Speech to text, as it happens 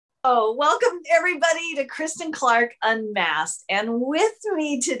Oh, welcome everybody to Kirstin Clark Unmasked. And with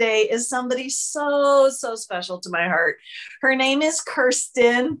me today is somebody so special to my heart. Her name is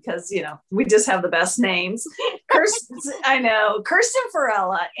Kirstin, because we just have the best names. Kirstin, I know, Kirstin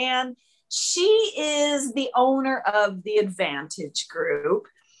Farella, and she is the owner of the Advantage Group.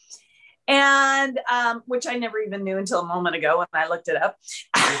 And which I never even knew until a moment ago when I looked it up.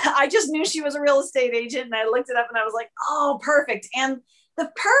 I just knew she was a real estate agent, and I looked it up and I was like, oh, perfect. And the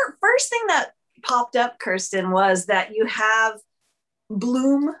first thing that popped up, Kirstin, was that you have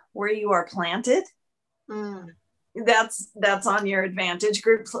bloom where you are planted. Mm. That's on your Advantage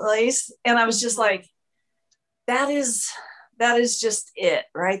Group place. And I was just like, that is just it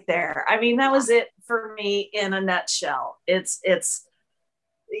right there. I mean, that was it for me in a nutshell. It's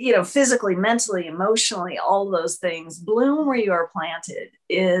physically, mentally, emotionally, all those things. Bloom where you are planted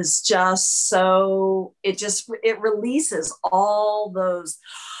is just so, it releases all those,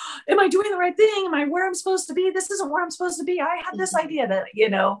 am I doing the right thing? Am I where I'm supposed to be? This isn't where I'm supposed to be. I had this idea that,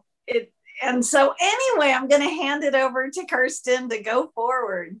 it. And so anyway, I'm going to hand it over to Kirstin to go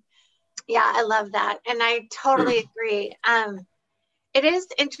forward. Yeah, I love that. And I totally agree. It is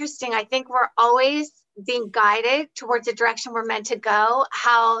interesting. I think we're always being guided towards the direction we're meant to go,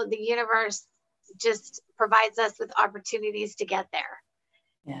 how the universe just provides us with opportunities to get there.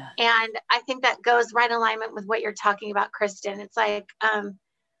 Yeah. And I think that goes right in alignment with what you're talking about, Kirstin. It's like, I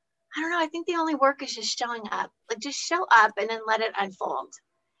don't know. I think the only work is just showing up. Like, just show up and then let it unfold.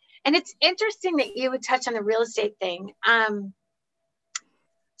 And it's interesting that you would touch on the real estate thing.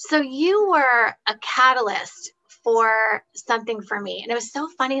 So you were a catalyst for something for me. And it was so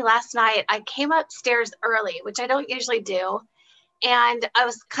funny. Last night, I came upstairs early, which I don't usually do. And I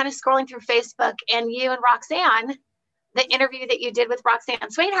was kind of scrolling through Facebook, and you and Roxanne, the interview that you did with Roxanne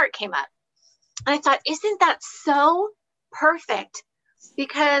Sweetheart, came up. And I thought, isn't that so perfect?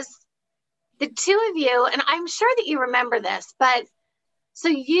 Because the two of you, and I'm sure that you remember this, but so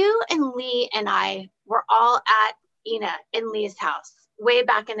you and Lee and I were all at Ina and Lee's house way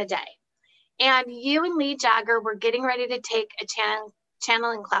back in the day. And you and Lee Jagger were getting ready to take a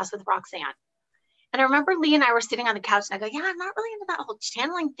channeling class with Roxanne. And I remember Lee and I were sitting on the couch, and I go, yeah, I'm not really into that whole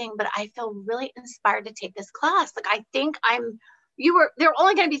channeling thing, but I feel really inspired to take this class. Like, I think there were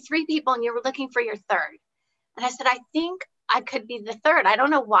only going to be 3 people, and you were looking for your third. And I said, I think I could be the third. I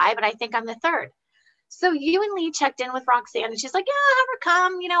don't know why, but I think I'm the third. So you and Lee checked in with Roxanne, and she's like, yeah, have her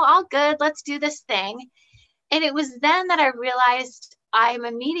come, all good. Let's do this thing. And it was then that I realized I'm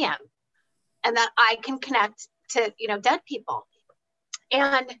a medium and that I can connect to, dead people.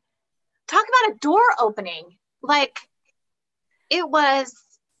 And talk about a door opening. Like, it was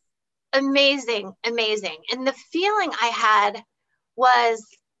amazing. And the feeling I had was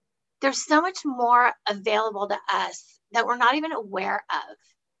there's so much more available to us that we're not even aware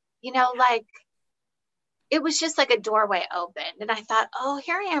of. Like, it was just like a doorway opened. And I thought, oh,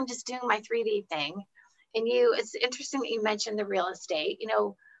 here I am just doing my 3D thing. And it's interesting that you mentioned the real estate.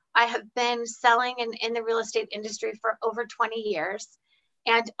 I have been selling in the real estate industry for over 20 years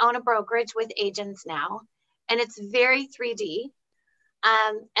and own a brokerage with agents now. And it's very 3D.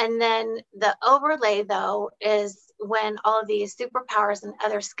 And then the overlay, though, is when all of these superpowers and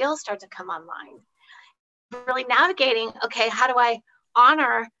other skills start to come online. Really navigating, okay, how do I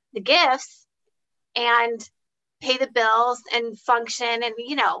honor the gifts and pay the bills and function? And,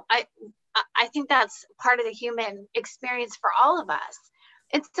 I think that's part of the human experience for all of us.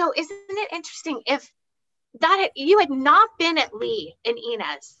 And so isn't it interesting if you had not been at Lee and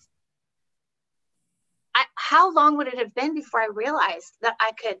Ina's, how long would it have been before I realized that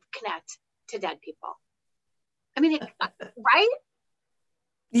I could connect to dead people? I mean, right?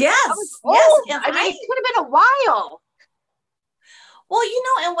 Yes. Yes. I mean, it could have been a while. Well,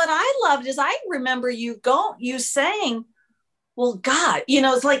 and what I loved is I remember you saying, well, God,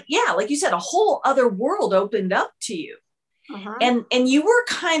 it's like, yeah, like you said, a whole other world opened up to you. Uh-huh. And you were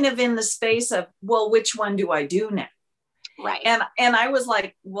kind of in the space of, well, which one do I do now? Right. And I was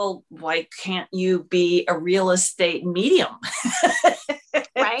like, well, why can't you be a real estate medium?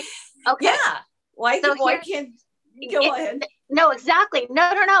 Right. Okay. Yeah. Why can't you go ahead? No, exactly.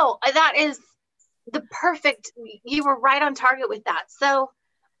 No. That is the perfect, you were right on target with that. So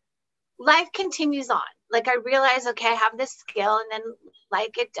life continues on. Like, I realized, okay, I have this skill, and then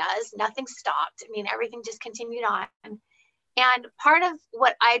like it does, nothing stopped. I mean, everything just continued on. And part of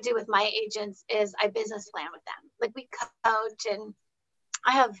what I do with my agents is I business plan with them. Like, we coach, and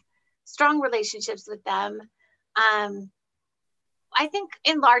I have strong relationships with them. I think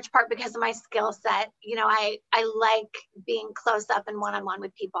in large part because of my skill set, I like being close up and one-on-one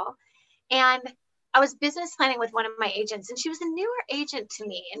with people. And I was business planning with one of my agents, and she was a newer agent to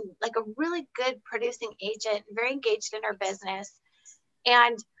me and like a really good producing agent, very engaged in her business.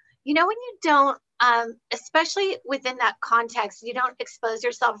 And, you know, when you don't, especially within that context, you don't expose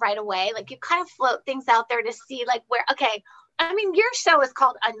yourself right away. Like you kind of float things out there to see like where, okay, I mean, your show is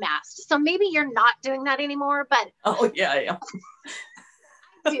called Unmasked. So maybe you're not doing that anymore, but oh yeah, yeah.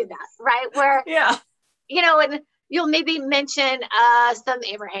 I do that, right? Where, yeah, you know, and you'll maybe mention some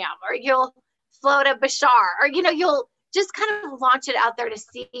Abraham, or you'll float a Bashar, or, you know, you'll just kind of launch it out there to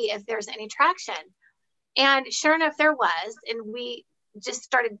see if there's any traction. And sure enough, there was. And we just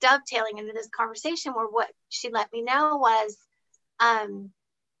started dovetailing into this conversation where what she let me know was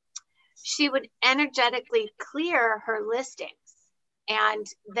she would energetically clear her listings. And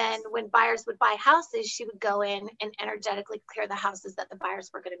then when buyers would buy houses, she would go in and energetically clear the houses that the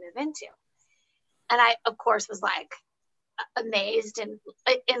buyers were going to move into. And I, of course, was like amazed and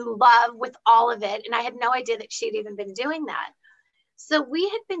in love with all of it. And I had no idea that she'd even been doing that. So we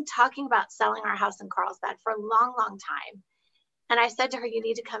had been talking about selling our house in Carlsbad for a long, long time. And I said to her, you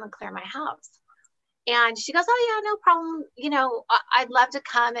need to come and clear my house. And she goes, oh yeah, no problem. You know, I'd love to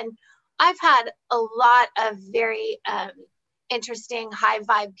come. And I've had a lot of very interesting high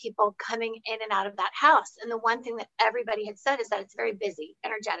vibe people coming in and out of that house. And the one thing that everybody had said is that it's very busy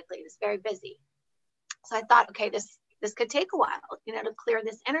energetically. It's very busy. So I thought, okay, this could take a while, you know, to clear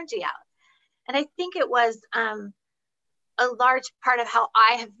this energy out. And I think it was a large part of how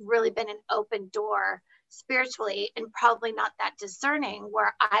I have really been an open door spiritually, and probably not that discerning,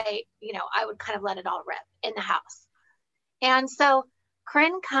 where I would kind of let it all rip in the house. And so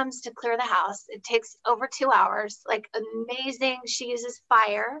Corinne comes to clear the house. It takes over 2 hours, like amazing. She uses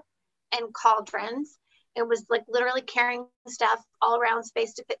fire and cauldrons. It was like literally carrying stuff all around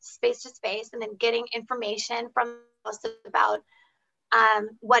space to space, and then getting information from us about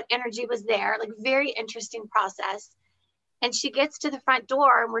what energy was there, like very interesting process. And she gets to the front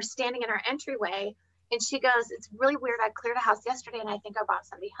door, and we're standing in our entryway, and she goes, it's really weird. I cleared a house yesterday, and I think I brought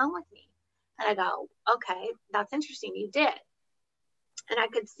somebody home with me. And I go, okay, that's interesting. You did. And I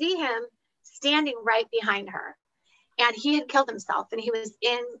could see him standing right behind her. And he had killed himself, and he was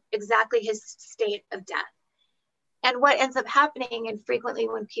in exactly his state of death. And what ends up happening, and frequently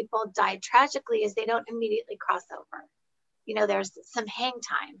when people die tragically, is they don't immediately cross over. You know, there's some hang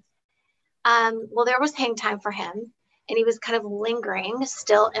time. Well, there was hang time for him, and he was kind of lingering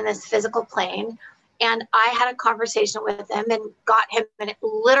still in this physical plane. And I had a conversation with him and got him, and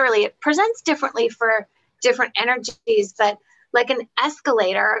it presents differently for different energies, but like an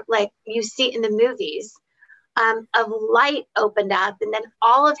escalator, like you see in the movies, of light opened up, and then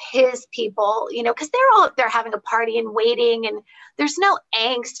all of his people, you know, because they're all up there having a party and waiting, and there's no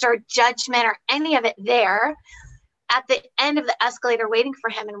angst or judgment or any of it there. At the end of the escalator waiting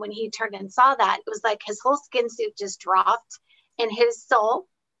for him, and when he turned and saw that, it was like his whole skin suit just dropped, and his soul,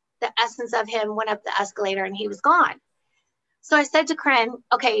 the essence of him, went up the escalator, and he was gone. So I said to Corinne,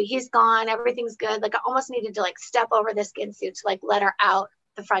 okay, he's gone, everything's good. Like I almost needed to like step over the skin suit to like let her out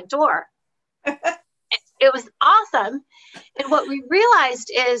the front door. It was awesome. And what we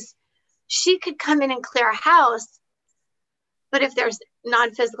realized is she could come in and clear a house, but if there's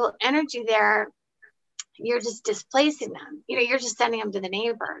non-physical energy there, you're just displacing them. You know, you're just sending them to the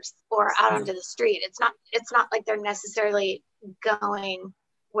neighbors or out onto the street. It's not like they're necessarily going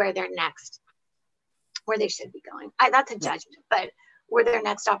where they should be going. That's a judgment, but where their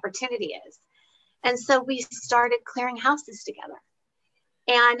next opportunity is. And so we started clearing houses together,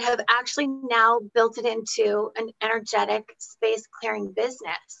 and have actually now built it into an energetic space clearing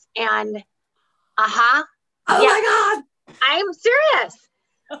business. And oh my God, I'm serious.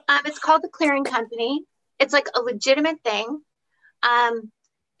 It's called the Clearing Company. It's like a legitimate thing.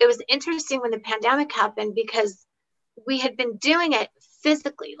 It was interesting when the pandemic happened, because we had been doing it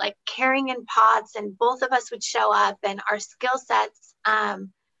physically, like carrying in pots, and both of us would show up, and our skill sets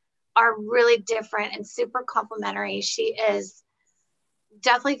are really different and super complementary. She is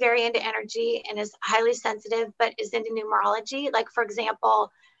definitely very into energy and is highly sensitive, but is into numerology. Like, for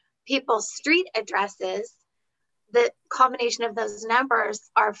example, people's street addresses, the combination of those numbers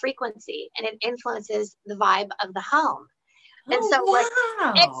are frequency, and it influences the vibe of the home. And so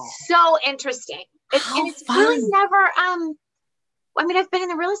wow. It's so interesting. It's really never, I mean, I've been in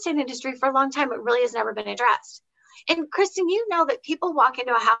the real estate industry for a long time. It really has never been addressed. And Kirstin, you know that people walk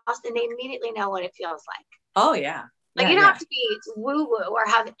into a house and they immediately know what it feels like. Oh yeah. Like you don't have to be woo-woo or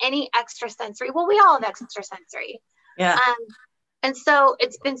have any extra sensory. Well, we all have extra sensory. Yeah. And so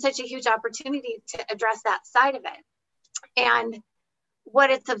it's been such a huge opportunity to address that side of it. And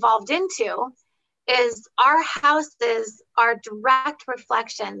what it's evolved into is our houses are direct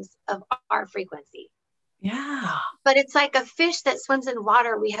reflections of our frequency. Yeah. But it's like a fish that swims in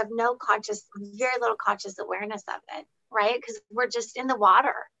water. We have very little conscious awareness of it, right? Because we're just in the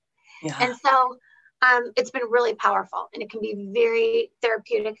water. Yeah. And so it's been really powerful, and it can be very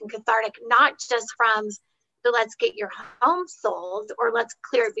therapeutic and cathartic, not just from the let's get your home sold or let's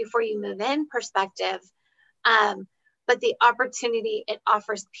clear it before you move in perspective, but the opportunity it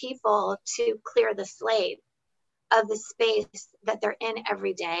offers people to clear the slate of the space that they're in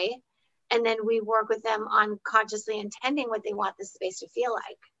every day. And then we work with them on consciously intending what they want the space to feel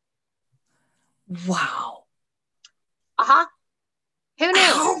like. Wow. Who knew?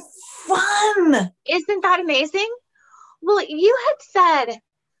 How fun. Isn't that amazing? Well, you had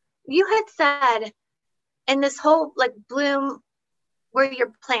said, and this whole like bloom where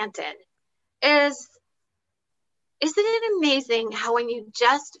you're planted isn't it amazing how when you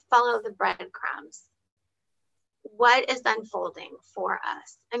just follow the breadcrumbs, what is unfolding for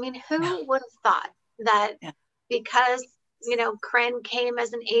us? I mean, who would have thought that because, Corinne came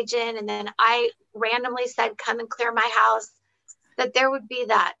as an agent and then I randomly said, come and clear my house, that there would be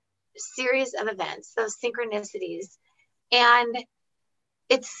that series of events, those synchronicities. And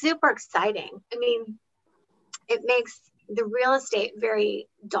it's super exciting. I mean, it makes the real estate very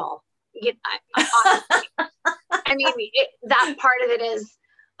dull. Honestly. I mean, that part of it is,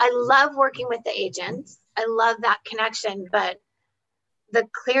 I love working with the agents. I love that connection, but the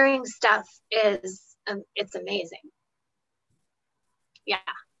clearing stuff is, it's amazing. Yeah.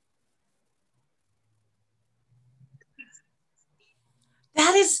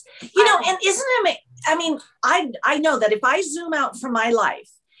 That is, and isn't it, I mean, I know that if I zoom out from my life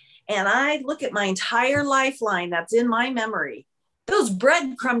and I look at my entire lifeline that's in my memory, those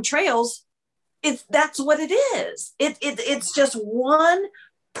breadcrumb trails, that's what it is. It's just one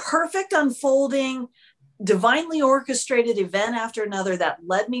perfect unfolding, divinely orchestrated event after another that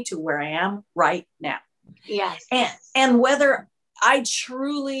led me to where I am right now. Yes. And whether I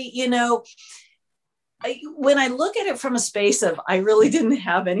truly, when I look at it from a space of, I really didn't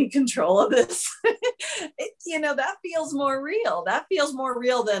have any control of this, that feels more real. That feels more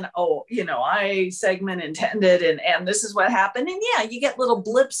real than, I segment intended and this is what happened. And yeah, you get little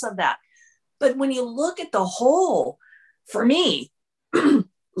blips of that. But when you look at the whole, for me,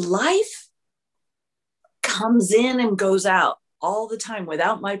 life comes in and goes out all the time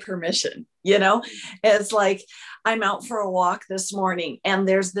without my permission. It's like I'm out for a walk this morning and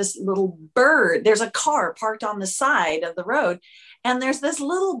there's this little bird. There's a car parked on the side of the road and there's this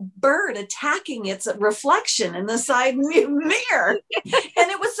little bird attacking its reflection in the side mirror. And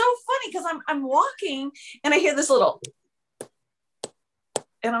it was so funny because I'm walking and I hear this little,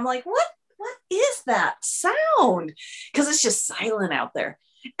 and I'm like, what is that sound? Because it's just silent out there.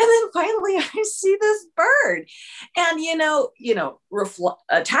 And then finally I see this bird and,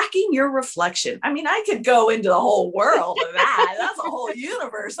 attacking your reflection. I mean, I could go into the whole world of that. That's a whole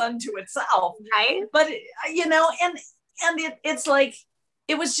universe unto itself. Right. But, it's like,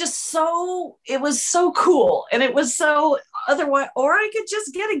 it was so cool. And it was so otherwise, or I could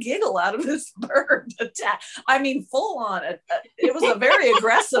just get a giggle out of this bird attack. I mean, full on, it was a very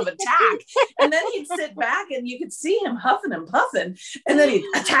aggressive attack. And then he'd sit back and you could see him huffing and puffing. And then he'd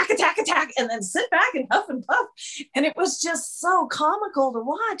attack, and then sit back and huff and puff. And it was just so comical to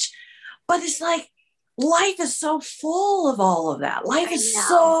watch. But it's like, life is so full of all of that. Life is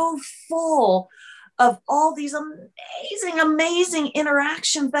so full of all these amazing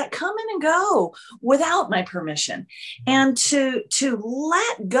interactions that come in and go without my permission, and to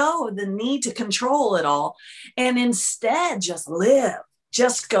let go of the need to control it all and instead just live,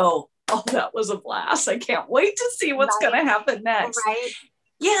 just go, oh, that was a blast. I can't wait to see what's going to happen next. Right.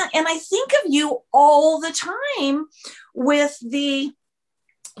 Yeah. And I think of you all the time with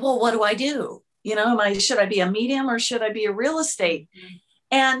what do I do? Should I be a medium or should I be a real estate? Mm-hmm.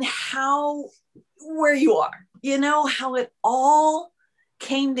 And where you are, how it all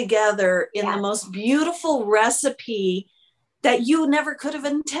came together in the most beautiful recipe that you never could have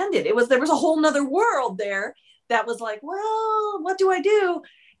intended. There was a whole nother world there that was like, well, what do I do?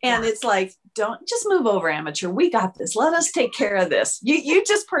 And it's like, don't just move over, amateur. We got this. Let us take care of this. You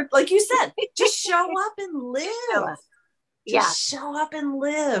just, like you said, just show up and live. Just show up and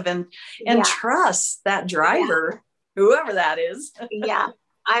live and trust that driver, whoever that is. Yeah.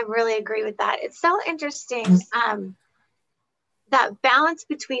 I really agree with that. It's so interesting, that balance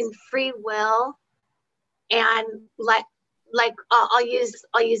between free will and I'll use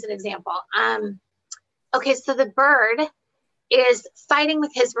an example. Okay, so the bird is fighting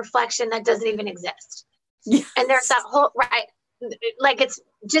with his reflection that doesn't even exist. Yes. And there's that whole, right. like it's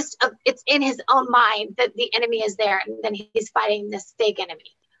just, it's in his own mind that the enemy is there, and then he's fighting this fake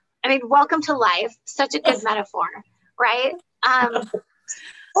enemy. I mean, welcome to life. Such a good metaphor, right?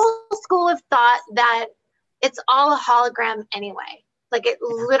 Whole school of thought that it's all a hologram anyway. Like it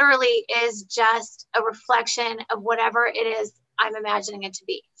literally is just a reflection of whatever it is I'm imagining it to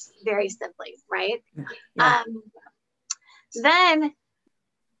be, very simply, right? Yeah. Then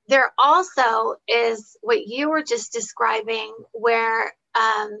there also is what you were just describing, where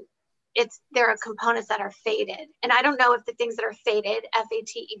there are components that are fated. And I don't know if the things that are fated,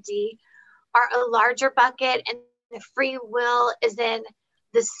 Fated, are a larger bucket, and the free will is in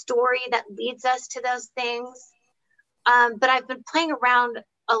the story that leads us to those things. But I've been playing around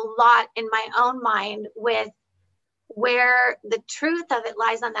a lot in my own mind with where the truth of it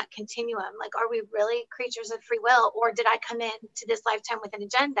lies on that continuum. Like, are we really creatures of free will, or did I come into this lifetime with an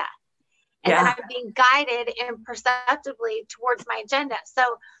agenda? And then I'm being guided imperceptibly towards my agenda.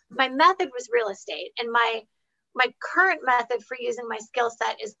 So my method was real estate, and my current method for using my skill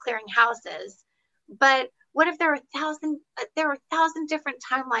set is clearing houses. But what if there were a thousand different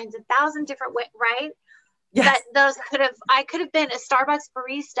timelines, 1,000 different ways, right? Yes. That I could have been a Starbucks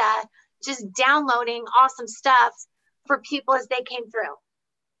barista, just downloading awesome stuff for people as they came through.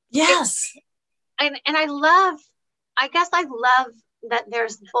 Yes. And I guess I love that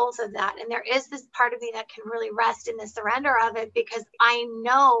there's both of that. And there is this part of me that can really rest in the surrender of it, because I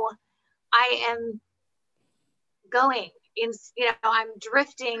know I am going in, I'm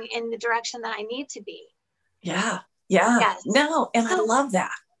drifting in the direction that I need to be. Yeah. Yeah. Yes. No. And I love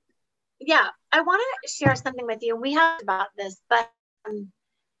that. Yeah. I want to share something with you. We have about this, but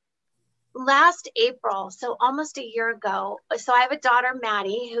last April, so almost a year ago, so I have a daughter,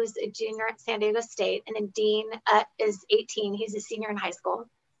 Maddie, who's a junior at San Diego State, and then Dean is 18. He's a senior in high school.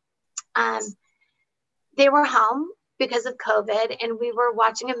 They were home because of COVID, and we were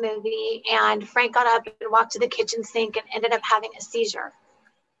watching a movie, and Frank got up and walked to the kitchen sink and ended up having a seizure.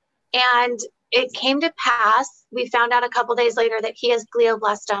 And it came to pass, we found out a couple days later that he has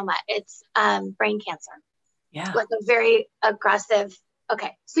glioblastoma. It's brain cancer. Yeah. Like a very aggressive.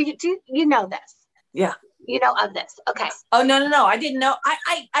 Okay. So you know this. Yeah. You know of this. Okay. Oh, no. I didn't know.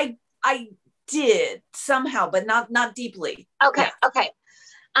 I did somehow, but not deeply. Okay. Yeah. Okay.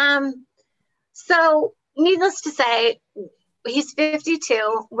 So needless to say, he's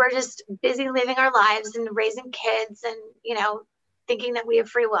 52. We're just busy living our lives and raising kids and, thinking that we have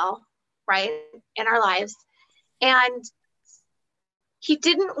free will, right, in our lives. And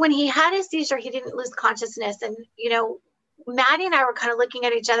when he had his seizure, he didn't lose consciousness. And, Maddie and I were kind of looking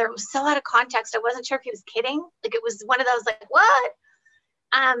at each other. It was so out of context. I wasn't sure if he was kidding. Like, it was one of those, like, what?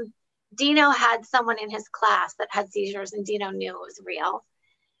 Dino had someone in his class that had seizures, and Dino knew it was real.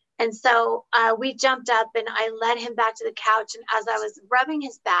 And so we jumped up, and I led him back to the couch. And as I was rubbing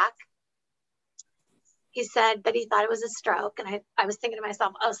his back, he said that he thought it was a stroke. And I was thinking to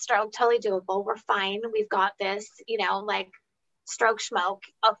myself, oh, stroke, totally doable. We're fine. We've got this, like stroke schmoke,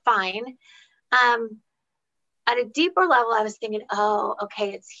 fine. At a deeper level, I was thinking, oh,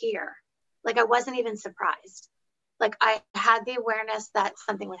 okay, it's here. Like, I wasn't even surprised. Like, I had the awareness that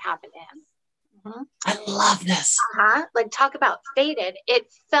something would happen to him. Mm-hmm. I love this. Like, talk about fated. It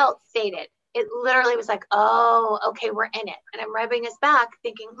felt fated. It literally was like, oh, okay, we're in it. And I'm rubbing his back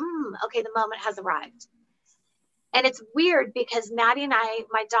thinking, okay, the moment has arrived. And it's weird because Maddie and I,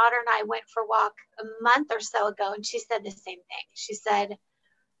 my daughter and I, went for a walk a month or so ago, and she said the same thing. She said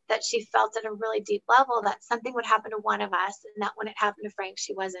that she felt at a really deep level that something would happen to one of us, and that when it happened to Frank,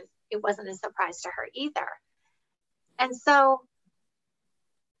 it wasn't a surprise to her either. And so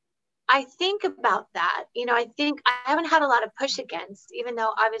I think about that. I think I haven't had a lot of push against, even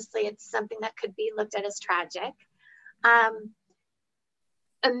though obviously it's something that could be looked at as tragic.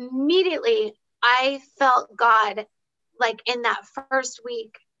 Immediately, I felt God, like in that first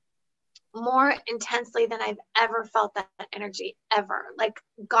week, more intensely than I've ever felt that energy ever. Like,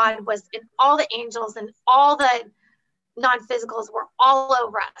 God was in, all the angels and all the non-physicals were all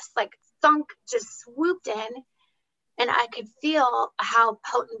over us, like thunk, just swooped in. And I could feel how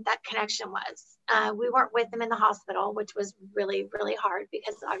potent that connection was. We weren't with him in the hospital, which was really, really hard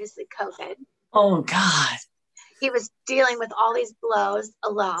because obviously COVID. Oh, God. He was dealing with all these blows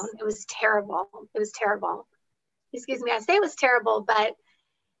alone. It was terrible. It was terrible. Excuse me. I say it was terrible, but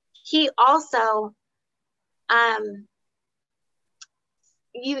he also,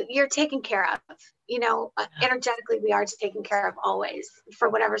 you're taken care of, energetically, we are taken care of always for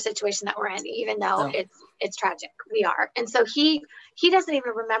whatever situation that we're in, even though it's tragic, we are. And so he doesn't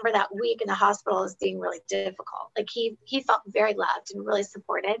even remember that week in the hospital as being really difficult. Like, he felt very loved and really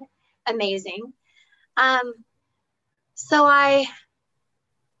supported. Amazing. So I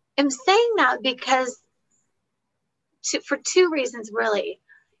am saying that because for two reasons, really.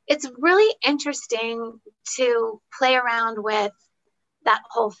 It's really interesting to play around with that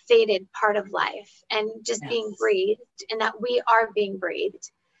whole fated part of life and just being breathed, and that we are being breathed.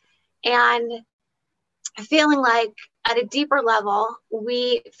 And feeling like at a deeper level,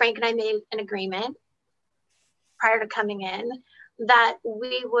 Frank and I made an agreement prior to coming in that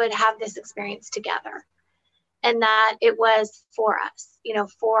we would have this experience together, and that it was for us,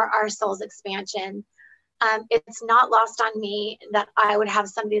 for our soul's expansion. It's not lost on me that I would have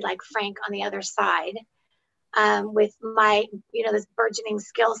somebody like Frank on the other side, with my, this burgeoning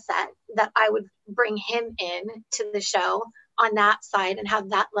skill set, that I would bring him in to the show on that side and have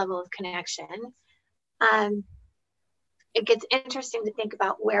that level of connection. It gets interesting to think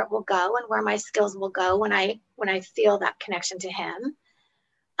about where it will go and where my skills will go when I feel that connection to him.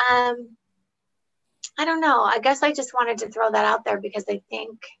 I don't know. I guess I just wanted to throw that out there because I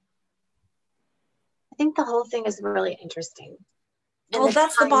think the whole thing is really interesting. Well,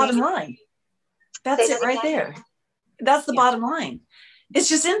 that's the bottom line. That's it right there. That's the bottom line. It's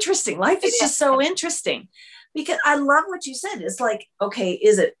just interesting. Life is just so interesting, because I love what you said. It's like, okay,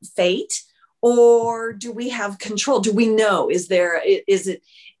 is it fate, or do we have control? Do we know? Is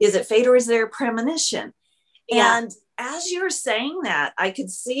it fate, or is there a premonition? Yeah. And as you're saying that, I could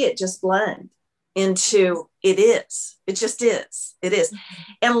see it just blend into it is. It just is. It is.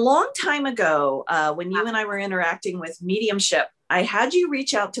 And a long time ago, when you and I were interacting with mediumship, I had you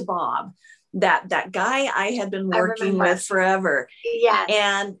reach out to Bob, that guy I had been working with forever. Yes.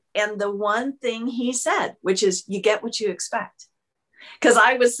 And the one thing he said, which is, you get what you expect. Because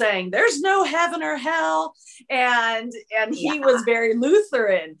I was saying there's no heaven or hell, and he was very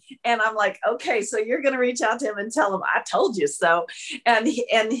Lutheran, and I'm like, okay, so you're going to reach out to him and tell him I told you so, and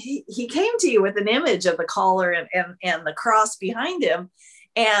he came to you with an image of the collar and the cross behind him,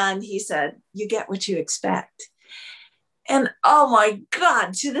 and he said, you get what you expect. And oh my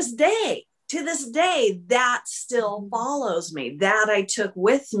God, to this day, that still follows me, that I took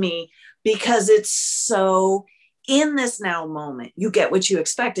with me, because it's so, in this now moment, you get what you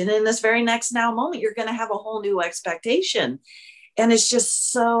expect. And in this very next now moment, you're going to have a whole new expectation. And it's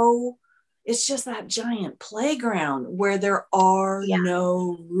just that giant playground where there are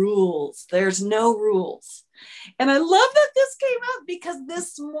no rules. There's no rules. And I love that this came up, because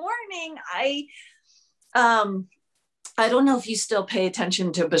this morning I don't know if you still pay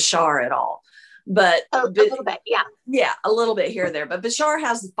attention to Bashar at all, but a little bit. Yeah, a little bit here or there. But Bashar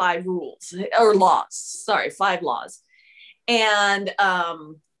has 5 rules, or laws. Sorry, 5 laws. And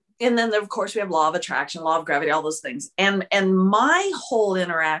then of course we have law of attraction, law of gravity, all those things. And my whole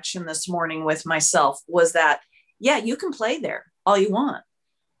interaction this morning with myself was that, yeah, you can play there all you want,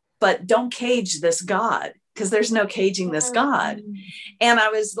 but don't cage this God, because there's no caging this God. And I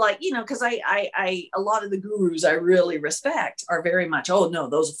was like, because I a lot of the gurus I really respect are very much, oh no,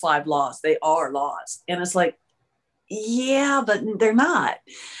 those are 5 laws. They are laws. And it's like, yeah, but they're not,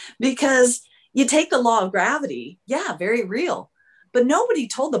 because you take the law of gravity. Yeah, very real. But nobody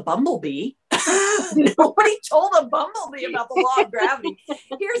told the bumblebee. Nobody told the bumblebee about the law of gravity.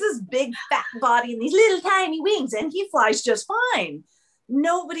 Here's this big fat body and these little tiny wings, and he flies just fine.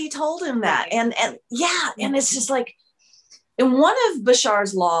 Nobody told him that. And it's just like, and one of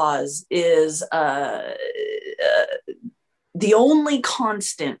Bashar's laws is the only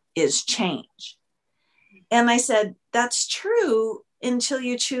constant is change. And I said, that's true until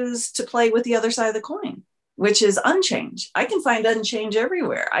you choose to play with the other side of the coin, which is unchanged. I can find unchange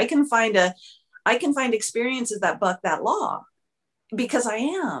everywhere. I can find experiences that buck that law, because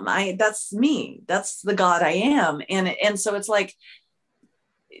that's me. That's the God I am. And so it's like,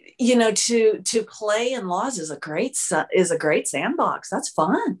 to play in laws is a great sandbox. That's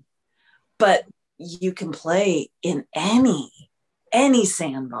fun. But you can play in any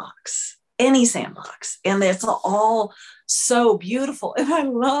sandbox. And it's all so beautiful. And I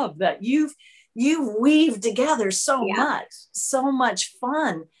love that you've weaved together so much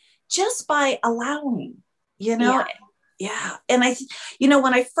fun, just by allowing, And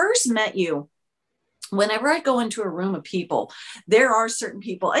when I first met you, whenever I go into a room of people, there are certain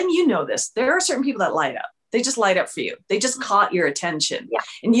people, and there are certain people that light up. They just light up for you. They just caught your attention.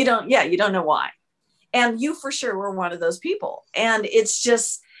 And you don't know why. And you for sure were one of those people. And it's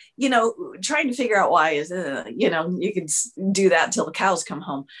just, trying to figure out why is, you can do that until the cows come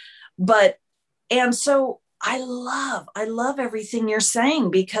home. And so I love everything you're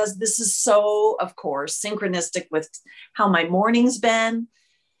saying, because this is so, of course, synchronistic with how my morning's been.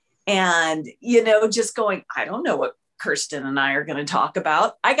 And, just going, I don't know what Kirstin and I are going to talk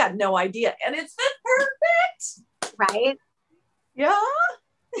about. I got no idea. And it's been perfect. right? Yeah.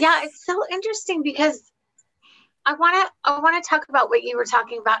 Yeah, it's so interesting because I want to talk about what you were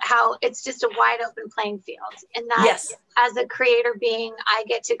talking about, how it's just a wide open playing field, and that Yes. as a creator being, I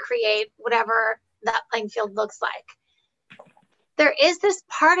get to create whatever that playing field looks like. There is this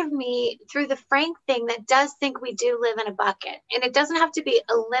part of me through the Frank thing that does think we do live in a bucket, and it doesn't have to be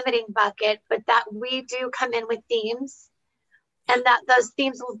a limiting bucket, but that we do come in with themes, and that those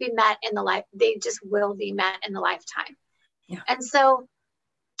themes will be met in the life. They just will be met in the lifetime. Yeah. And so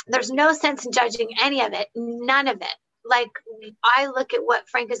there's no sense in judging any of it, none of it. Like, I look at what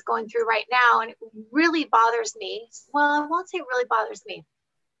Frank is going through right now, and it really bothers me. Well, I won't say it really bothers me.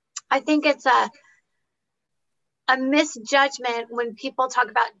 I think it's a misjudgment when people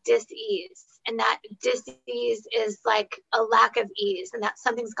talk about dis-ease, and that dis-ease is like a lack of ease, and that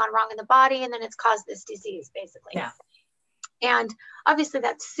something's gone wrong in the body, and then it's caused this disease, basically. Yeah. And obviously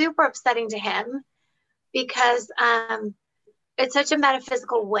that's super upsetting to him because it's such a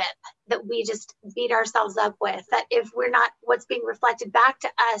metaphysical whip that we just beat ourselves up with, that if we're not, what's being reflected back to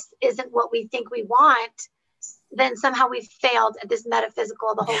us isn't what we think we want, then somehow we've failed at this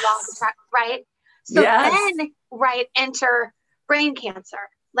metaphysical, the whole law of attraction, right? So then, right, enter brain cancer,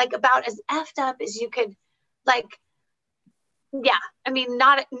 like about as effed up as you could, like, yeah, I mean,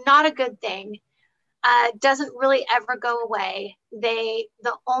 not a good thing. Doesn't really ever go away. The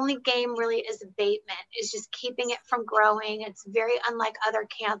only game really is abatement, is just keeping it from growing. It's very unlike other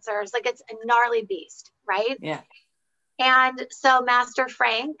cancers. Like, it's a gnarly beast, right? Yeah. And so Master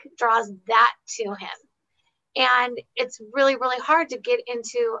Frank draws that to him. And it's really, really hard to get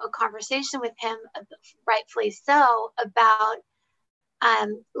into a conversation with him, rightfully so, about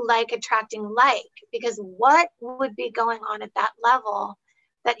like attracting like, because what would be going on at that level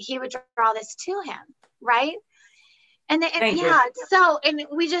that he would draw this to him, right? And so, and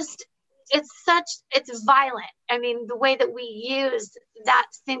we just, it's violent. I mean, the way that we use that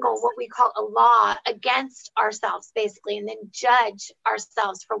single, what we call a law, against ourselves, basically, and then judge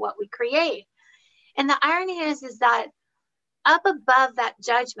ourselves for what we create. And the irony is that up above that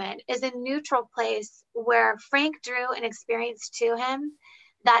judgment is a neutral place where Frank drew an experience to him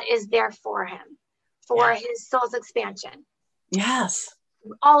that is there for him, for his soul's expansion. Yes.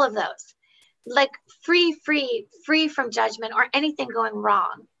 All of those, like free from judgment or anything going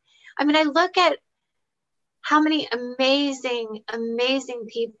wrong. I mean, I look at how many amazing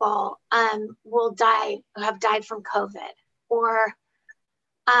people have died from COVID, or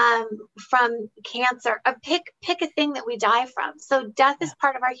from cancer. Pick a thing that we die from. So death is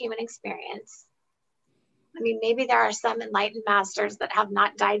part of our human experience. I mean, maybe there are some enlightened masters that have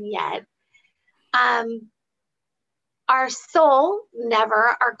not died yet. Our soul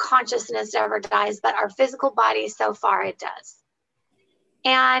never, our consciousness never dies, but our physical body, so far, it does.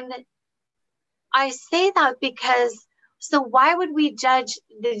 And I say that because, so why would we judge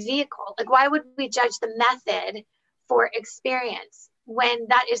the vehicle? Like, why would we judge the method for experience when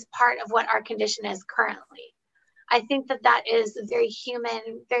that is part of what our condition is currently? I think that is a very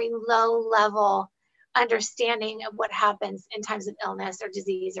human, very low level understanding of what happens in times of illness or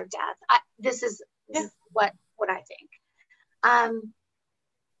disease or death. This is what I think.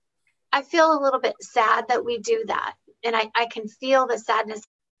 I feel a little bit sad that we do that. And I can feel the sadness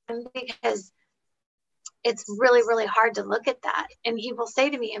because it's really, really hard to look at that. And he will say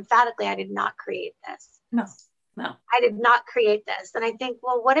to me emphatically, I did not create this. No. I did not create this. And I think,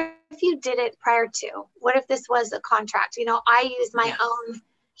 well, what if you did it prior to? What if this was a contract? You know, I use my own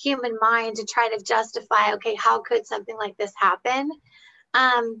human mind to try to justify, okay, how could something like this happen?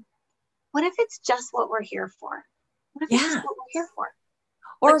 What if it's just what we're here for? What if it's just what we're here for?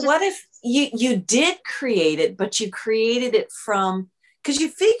 Or what if you did create it, but you created it from, because you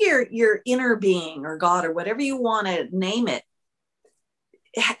figure your inner being or God or whatever you want to name it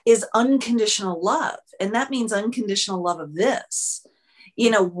is unconditional love. And that means unconditional love of this. You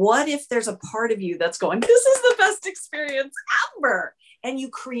know, what if there's a part of you that's going, this is the best experience ever? And you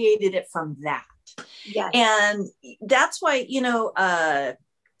created it from that. Yes. And that's why, you know,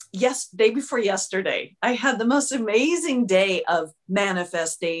 day before yesterday, I had the most amazing day of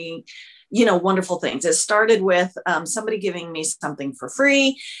manifesting, you know, wonderful things. It started with somebody giving me something for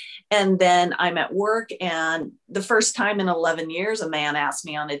free. And then I'm at work, and the first time in 11 years, a man asked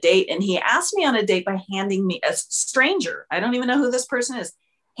me on a date, and he asked me on a date by handing me, a stranger, I don't even know who this person is,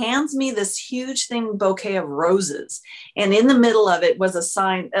 hands me this huge bouquet of roses. And in the middle of it was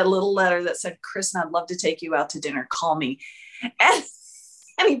a little letter that said, Kirstin, I'd love to take you out to dinner. Call me. And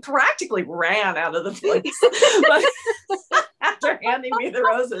he practically ran out of the place but after handing me the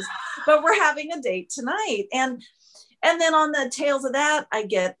roses. But we're having a date tonight. And And then on the tails of that, I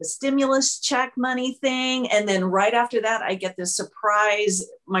get the stimulus check money thing. And then right after that, I get this surprise.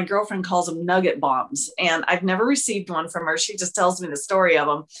 My girlfriend calls them nugget bombs. And I've never received one from her. She just tells me the story of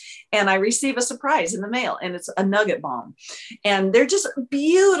them. And I receive a surprise in the mail, and it's a nugget bomb. And they're just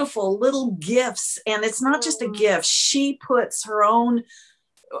beautiful little gifts. And it's not just a gift. She puts her own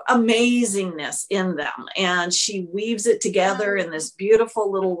amazingness in them, and she weaves it together in this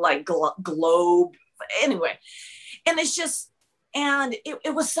beautiful little like globe. Anyway, and it's just, and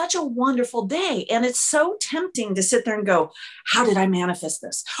it was such a wonderful day. And it's so tempting to sit there and go, how did I manifest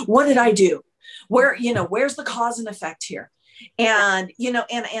this? What did I do? Where, where's the cause and effect here? And,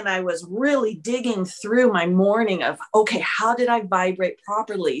 and I was really digging through my morning of, okay, how did I vibrate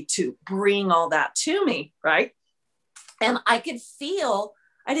properly to bring all that to me? Right. And I could feel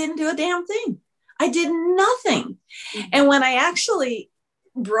I didn't do a damn thing. I did nothing. Mm-hmm. And when I actually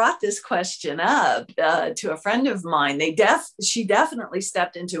brought this question up to a friend of mine, she definitely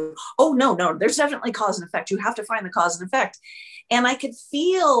stepped into, oh, no, there's definitely cause and effect. You have to find the cause and effect. And I could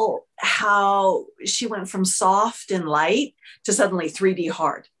feel how she went from soft and light to suddenly 3D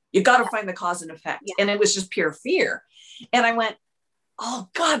hard. You got to find the cause and effect. Yeah. And it was just pure fear. And I went, oh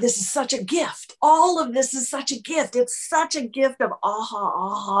God, this is such a gift. All of this is such a gift. It's such a gift of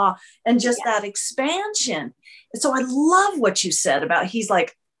aha, and just that expansion. And so I love what you said about, he's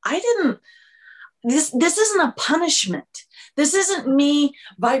like, this isn't a punishment. This isn't me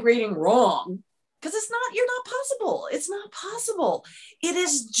vibrating wrong, because you're not possible. It's not possible. It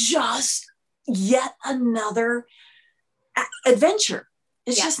is just yet another adventure.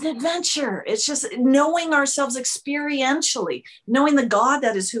 It's just an adventure. It's just knowing ourselves experientially, knowing the God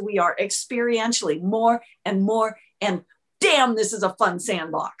that is who we are experientially, more and more. And damn, this is a fun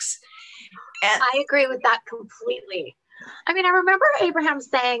sandbox. And I agree with that completely. I mean, I remember Abraham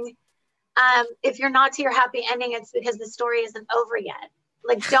saying, if you're not to your happy ending, it's because the story isn't over yet.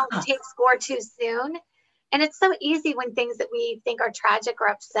 Like, don't take score too soon. And it's so easy when things that we think are tragic or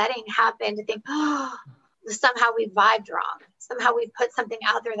upsetting happen to think, oh, somehow we vibed wrong. Somehow we put something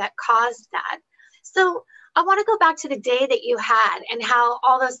out there that caused that. So I want to go back to the day that you had and how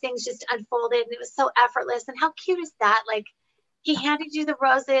all those things just unfolded, and it was so effortless. And how cute is that? Like, he handed you the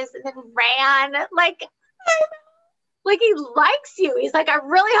roses and then ran. Like he likes you. He's like, I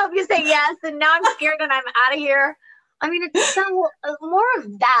really hope you say yes. And now I'm scared and I'm out of here. I mean, it's so more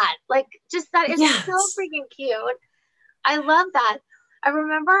of that. Like, just that is so freaking cute. I love that. I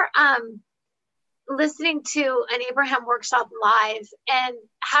remember listening to an Abraham workshop live and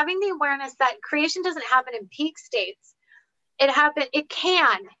having the awareness that creation doesn't happen in peak states. It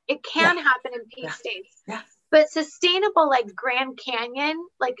can happen in peak states. Yeah. But sustainable, like Grand Canyon,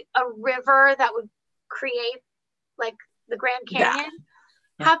 like a river that would create like the Grand Canyon,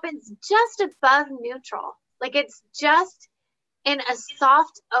 happens just above neutral. Like, it's just in a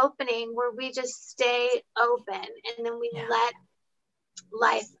soft opening where we just stay open, and then we let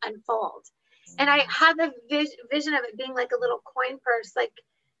life unfold. And I had the vision of it being like a little coin purse, like,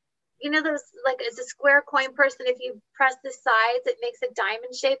 those, like, it's a square coin purse, and if you press the sides, it makes a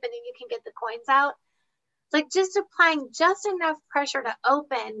diamond shape, and then you can get the coins out. Like, just applying just enough pressure to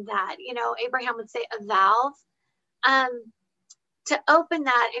open that, Abraham would say a valve, to open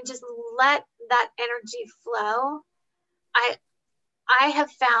that and just let that energy flow. I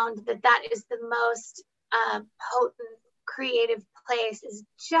have found that is the most potent creative place, is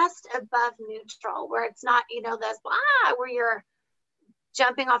just above neutral, where it's not, this where you're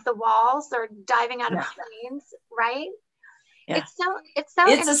jumping off the walls or diving out of planes, right? Yeah.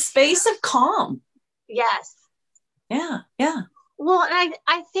 It's a space of calm. Yes. Yeah. Well, and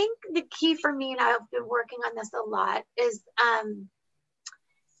I think the key for me, and I've been working on this a lot, is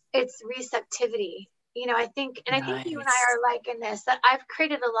it's receptivity. I think you and I are like in this, that I've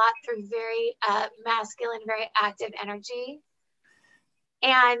created a lot through very masculine, very active energy.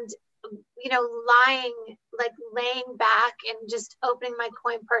 And, laying back and just opening my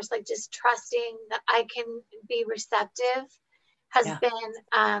coin purse, like just trusting that I can be receptive has been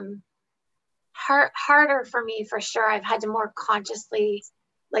harder for me, for sure. I've had to more consciously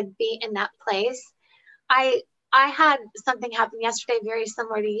be in that place. I had something happen yesterday very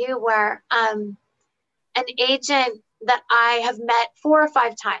similar to you, where an agent that I have met 4 or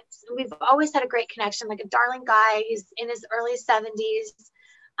 5 times, and we've always had a great connection, like a darling guy. He's in his early 70s,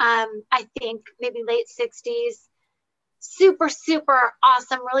 I think maybe late 60s, super, super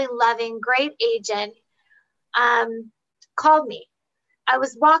awesome, really loving, great agent, called me. I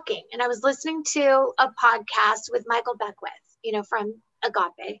was walking and I was listening to a podcast with Michael Beckwith, from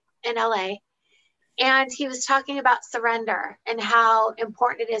Agape in LA. And he was talking about surrender and how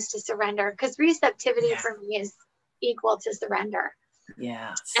important it is to surrender, because receptivity for me is equal to surrender.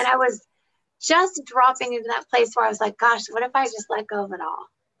 Yes. And I was just dropping into that place where I was like, gosh, what if I just let go of it all?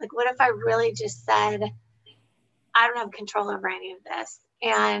 Like, what if I really just said, I don't have control over any of this?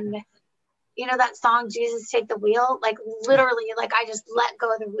 And you know, that song, Jesus Take the Wheel, like literally, like I just let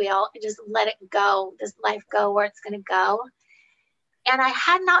go of the wheel and just let it go, this life go where it's going to go. And I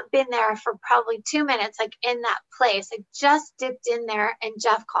had not been there for probably 2 minutes, like in that place. I just dipped in there and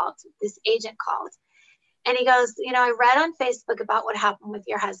Jeff called, this agent called. And he goes, you know, I read on Facebook about what happened with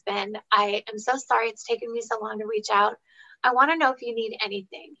your husband. I am so sorry it's taken me so long to reach out. I want to know if you need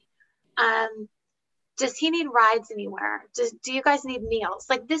anything. Does he need rides anywhere? Do you guys need meals?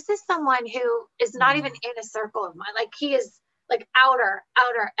 Like, this is someone who is not even in a circle of mine. Like, he is like outer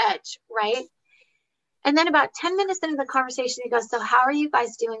edge, right? And then about 10 minutes into the conversation, he goes, so how are you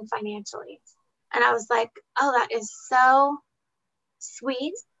guys doing financially? And I was like, oh, that is so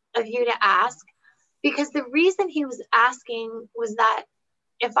sweet of you to ask. Because the reason he was asking was that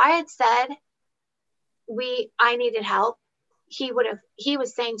if I had said I needed help, he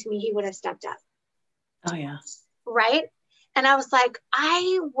was saying to me, he would have stepped up. Oh, yeah. Right. And I was like,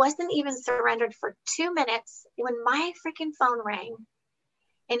 I wasn't even surrendered for 2 minutes when my freaking phone rang.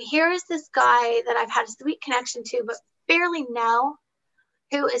 And here is this guy that I've had a sweet connection to, but barely know,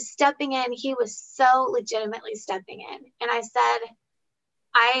 who is stepping in. He was so legitimately stepping in. And I said,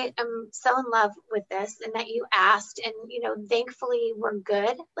 I am so in love with this and that you asked. And, you know, thankfully we're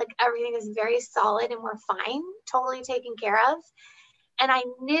good. Like, everything is very solid and we're fine, totally taken care of. And I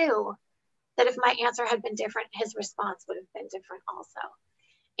knew that if my answer had been different, his response would have been different also.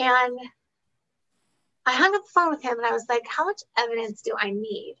 And I hung up the phone with him and I was like, how much evidence do I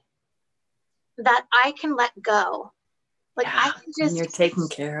need that I can let go? Like, yeah. I can just. And you're taken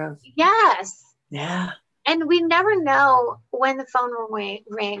care of. Yes. Yeah. And we never know when the phone will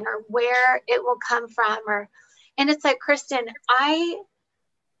ring or where it will come from. And it's like, Kirstin, I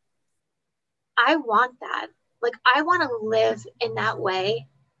want that. Like, I want to live in that way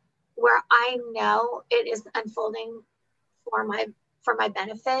where I know it is unfolding for my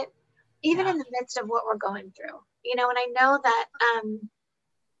benefit, even in the midst of what we're going through, you know. And I know that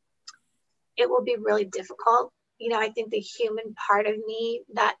it will be really difficult. You know, I think the human part of me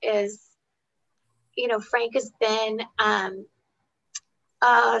that is, you know, Frank has been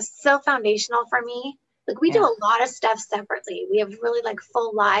so foundational for me. Like, we do a lot of stuff separately. We have really like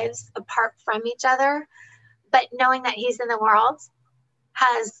full lives apart from each other, but knowing that he's in the world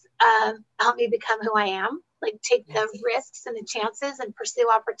has helped me become who I am, like take the risks and the chances and pursue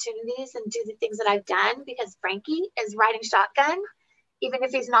opportunities and do the things that I've done because Frankie is riding shotgun, even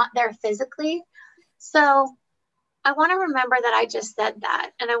if he's not there physically. So I want to remember that I just said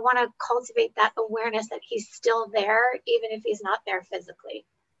that, and I want to cultivate that awareness that he's still there, even if he's not there physically.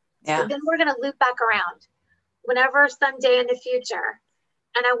 Yeah. So then we're going to loop back around whenever someday in the future.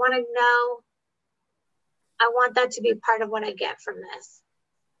 And I want to know, I want that to be part of what I get from this.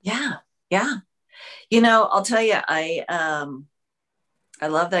 Yeah. Yeah. You know, I'll tell you, I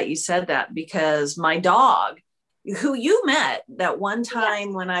love that you said that, because my dog, who you met that one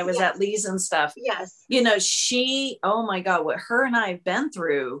time when I was at Lee's and stuff, you know, she, oh my God, what her and I have been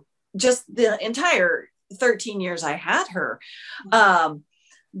through just the entire 13 years I had her.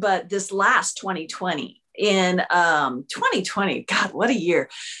 But this last 2020, in 2020, God, what a year.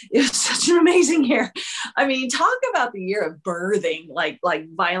 It was such an amazing year. I mean, talk about the year of birthing, like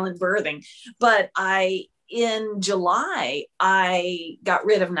violent birthing. But in July, I got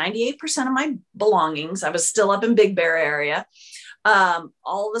rid of 98% of my belongings. I was still up in Big Bear area.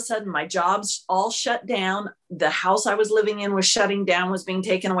 All of a sudden, my jobs all shut down. The house I was living in was shutting down, was being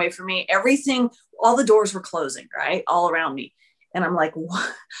taken away from me. Everything, all the doors were closing, right? All around me. And I'm like,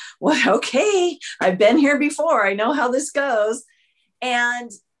 what? Okay, I've been here before. I know how this goes. And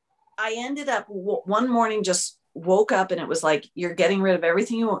I ended up one morning, just woke up and it was like, you're getting rid of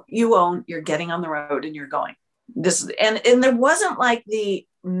everything you own. You're getting on the road and you're going. And there wasn't like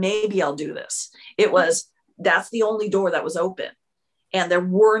maybe I'll do this. It was, that's the only door that was open. And there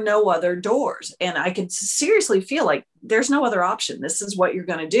were no other doors. And I could seriously feel like there's no other option. This is what you're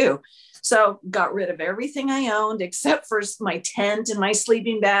going to do. So got rid of everything I owned except for my tent and my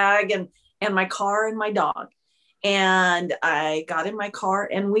sleeping bag and my car and my dog. And I got in my car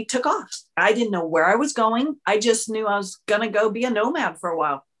and we took off. I didn't know where I was going. I just knew I was going to go be a nomad for a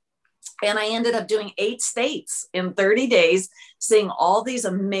while. And I ended up doing 8 states in 30 days, seeing all these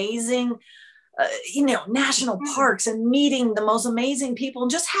amazing, national parks and meeting the most amazing people and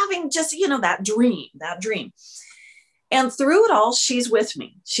just having that dream. And through it all, she's with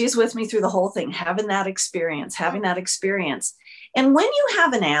me. She's with me through the whole thing, having that experience. And when you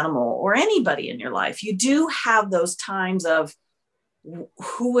have an animal or anybody in your life, you do have those times of,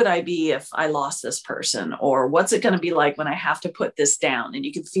 who would I be if I lost this person? Or what's it going to be like when I have to put this down? And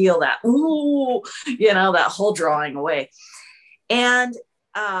you can feel that, ooh, that whole drawing away. And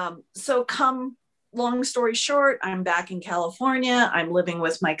so come long story short, I'm back in California. I'm living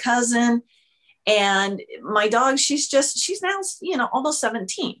with my cousin. And my dog, she's now, almost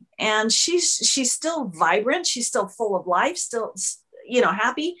 17, and she's still vibrant. She's still full of life, still,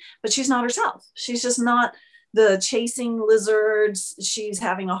 happy, but she's not herself. She's just not the chasing lizards. She's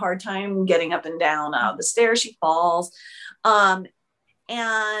having a hard time getting up and down the stairs. She falls. And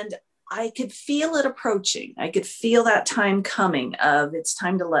I could feel it approaching. I could feel that time coming of, it's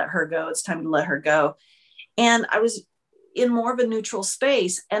time to let her go. It's time to let her go. And I was in more of a neutral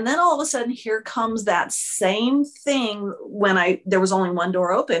space. And then all of a sudden, here comes that same thing when there was only one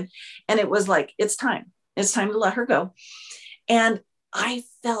door open, and it was like, it's time to let her go. And I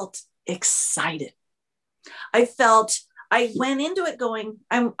felt excited. I went into it going,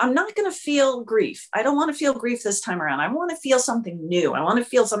 I'm not going to feel grief. I don't want to feel grief this time around. I want to feel something new. I want to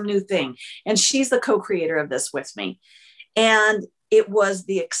feel some new thing. And she's the co-creator of this with me. And it was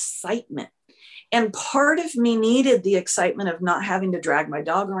the excitement. And part of me needed the excitement of not having to drag my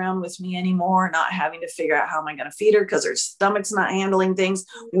dog around with me anymore, not having to figure out how am I going to feed her because her stomach's not handling things,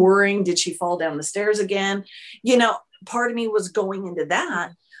 worrying, did she fall down the stairs again? Part of me was going into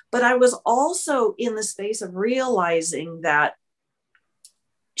that, but I was also in the space of realizing that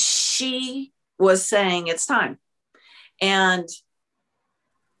she was saying it's time and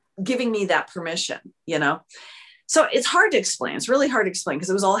giving me that permission. So it's hard to explain. It's really hard to explain because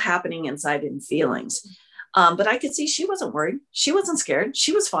it was all happening inside in feelings. But I could see she wasn't worried. She wasn't scared.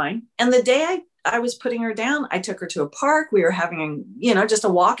 She was fine. And the day I was putting her down, I took her to a park. We were having, just a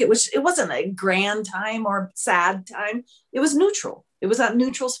walk. It wasn't a grand time or sad time. It was neutral. It was that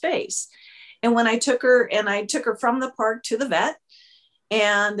neutral space. And when I took her from the park to the vet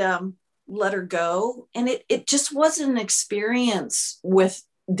and let her go. And it just was an experience with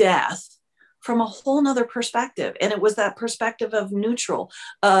death from a whole nother perspective. And it was that perspective of neutral,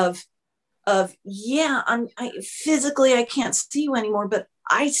 of physically, I can't see you anymore, but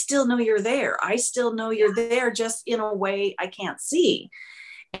I still know you're there. I still know you're there, just in a way I can't see.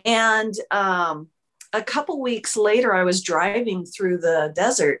 And a couple weeks later, I was driving through the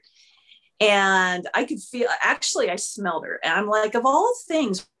desert and I could feel, actually, I smelled her. And I'm like, of all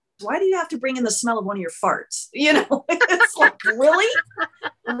things, why do you have to bring in the smell of one of your farts? It's like, really?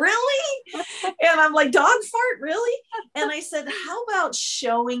 And I'm like, dog fart, really? And I said, how about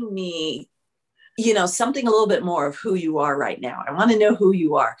showing me, something a little bit more of who you are right now? I want to know who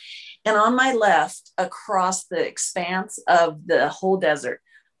you are. And on my left, across the expanse of the whole desert,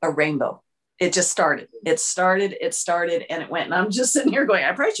 a rainbow. It just started. It started, and it went. And I'm just sitting here going,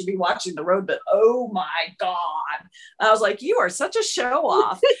 I probably should be watching the road, but oh my God. I was like, you are such a show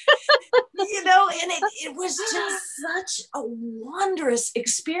off, and it was just such a wondrous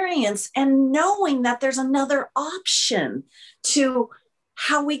experience. And knowing that there's another option to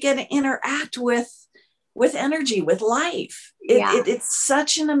how we get to interact with energy, with life. It's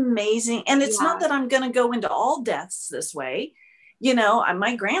such an amazing, and it's not that I'm going to go into all deaths this way.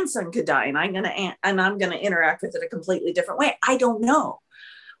 My grandson could die and I'm going to interact with it a completely different way. I don't know.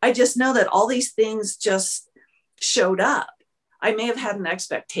 I just know that all these things just showed up. I may have had an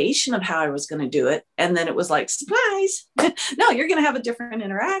expectation of how I was going to do it. And then it was like, surprise. No, you're going to have a different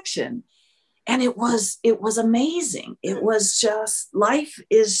interaction. And it was amazing. It was just, life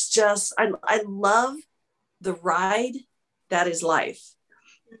is just, I love the ride that is life.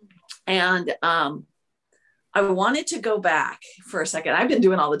 And, I wanted to go back for a second. I've been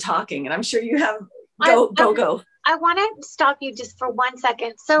doing all the talking and I'm sure you have. Go. I want to stop you just for 1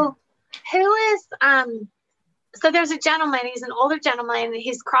 second. So so there's a gentleman, he's an older gentleman.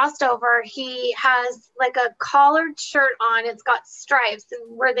 He's crossed over. He has like a collared shirt on. It's got stripes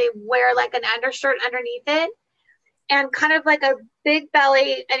and where they wear like an undershirt underneath it and kind of like a big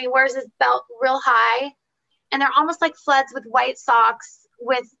belly. And he wears his belt real high and they're almost like floods with white socks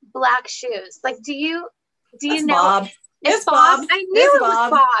with black shoes. Like, do you know? Bob. It's Bob. I knew it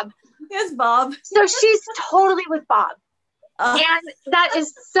was Bob. It's Bob. So she's totally with Bob. And that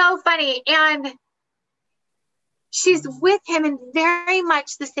is so funny. And she's with him in very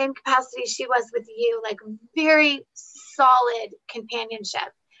much the same capacity she was with you, like very solid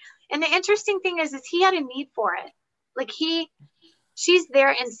companionship. And the interesting thing is he had a need for it. Like she's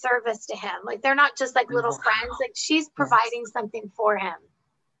there in service to him. Like they're not just like little friends. Like she's providing something for him.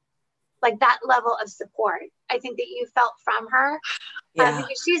 Like that level of support, I think that you felt from her because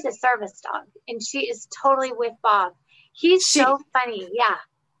she's a service dog and she is totally with Bob. He's so funny. Yeah.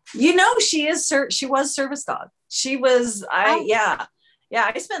 She was service dog. She was, yeah.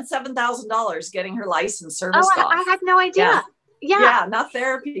 I spent $7,000 getting her license service dog. I had no idea. Yeah. Not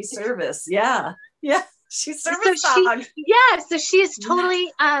therapy, service. Yeah. She's service dog. So she's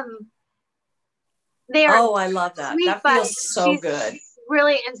totally, there. Oh, I love that. Sweet, that feels so good.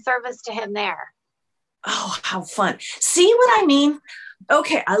 Really in service to him there. Oh, how fun. See what I mean?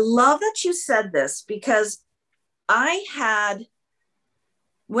 Okay. I love that you said this, because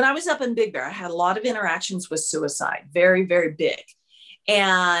when I was up in Big Bear, I had a lot of interactions with suicide, very, very big.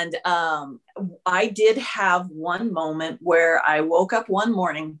 And I did have one moment where I woke up one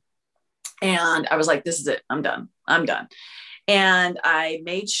morning and I was like, this is it. I'm done. And I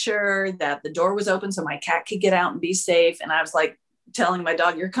made sure that the door was open so my cat could get out and be safe. And I was like telling my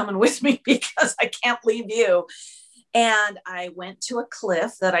dog, you're coming with me because I can't leave you. And I went to a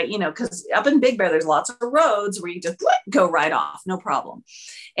cliff that because up in Big Bear, there's lots of roads where you just go right off, no problem.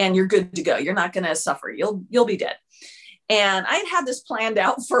 And you're good to go. You're not going to suffer. You'll be dead. And I'd had this planned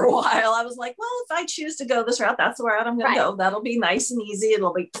out for a while. I was like, well, if I choose to go this route, that's the route I'm going to go. That'll be nice and easy.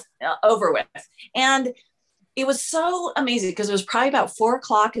 It'll be over with. And it was so amazing because it was probably about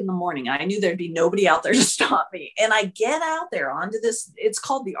 4:00 in the morning. I knew there'd be nobody out there to stop me. And I get out there onto this, it's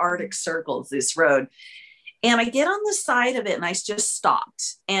called the Arctic Circle, this road. And I get on the side of it and I just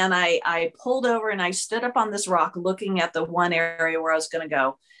stopped. And I pulled over and I stood up on this rock looking at the one area where I was going to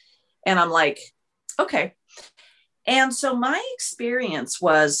go. And I'm like, okay. And so my experience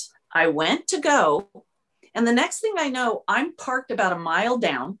was I went to go. And the next thing I know, I'm parked about a mile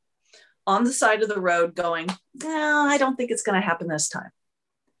down on the side of the road going, no, I don't think it's going to happen this time.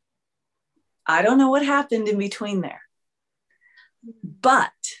 I don't know what happened in between there.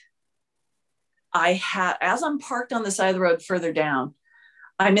 But as I'm parked on the side of the road further down,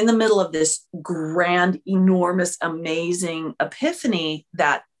 I'm in the middle of this grand, enormous, amazing epiphany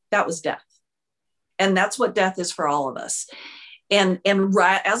that was death. And that's what death is for all of us. And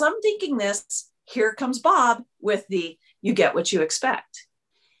right as I'm thinking this, here comes Bob with you get what you expect.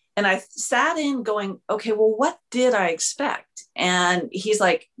 And I sat in going, okay, well, what did I expect? And he's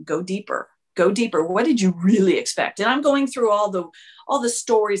like, go deeper. What did you really expect? And I'm going through all the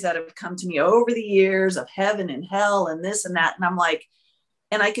stories that have come to me over the years of heaven and hell and this and that. And I'm like,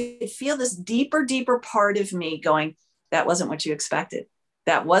 and I could feel this deeper part of me going, that wasn't what you expected.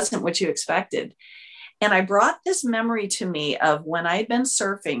 And I brought this memory to me of when I'd been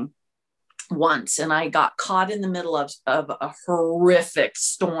surfing once and I got caught in the middle of a horrific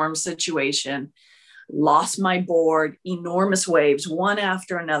storm situation, lost my board, enormous waves, one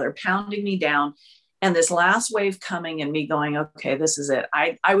after another, pounding me down. And this last wave coming and me going, okay, this is it.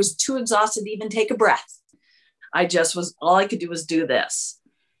 I was too exhausted to even take a breath. All I could do was do this.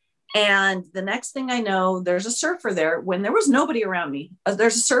 And the next thing I know, there's a surfer there when there was nobody around me.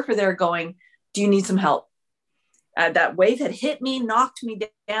 There's a surfer there going, do you need some help? That wave had hit me, knocked me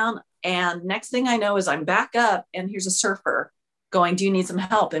down. And next thing I know is I'm back up and here's a surfer going, do you need some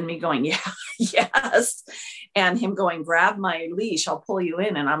help? And me going, yeah, yes. And him going, grab my leash, I'll pull you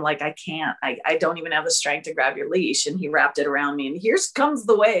in. And I'm like, I can't, I don't even have the strength to grab your leash. And he wrapped it around me and here comes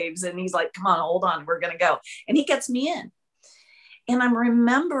the waves. And he's like, come on, hold on, we're going to go. And he gets me in. And I'm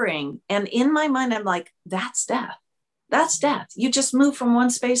remembering, and in my mind, I'm like, that's death. That's death. You just move from one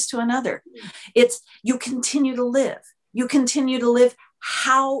space to another. You continue to live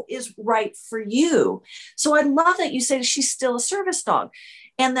how is right for you. So I love that you say she's still a service dog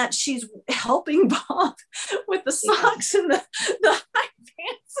and that she's helping Bob with the socks and the high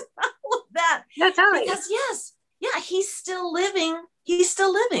pants and all of that. That's how it is. Yes. Yeah. He's still living. He's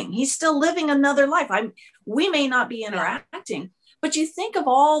still living another life. We may not be interacting, but you think of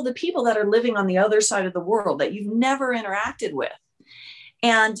all the people that are living on the other side of the world that you've never interacted with.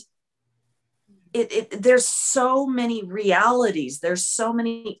 And there's so many realities. There's so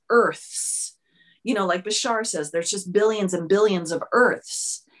many earths, like Bashar says, there's just billions and billions of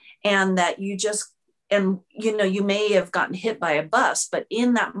earths. And that you may have gotten hit by a bus, but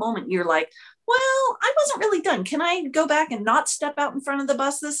in that moment you're like, well, I wasn't really done. Can I go back and not step out in front of the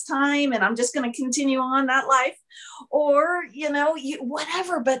bus this time? And I'm just going to continue on that life or,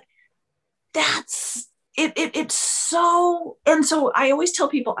 whatever, but that's it. It's so, and so I always tell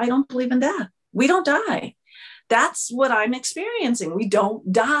people, I don't believe in death. We don't die. That's what I'm experiencing. We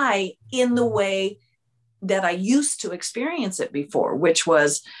don't die in the way that I used to experience it before, which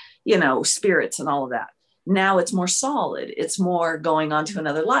was, spirits and all of that. Now it's more solid. It's more going on to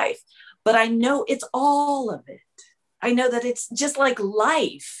another life. But I know it's all of it. I know that it's just like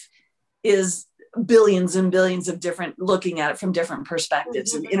life is billions and billions of different, looking at it from different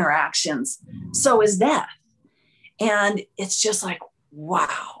perspectives and interactions. So is death. And it's just like,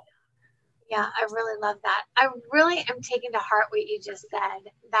 wow. Yeah, I really love that. I really am taking to heart what you just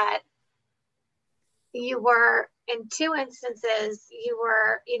said, that you were in two instances, you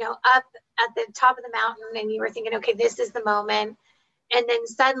were, up at the top of the mountain and you were thinking, okay, this is the moment. And then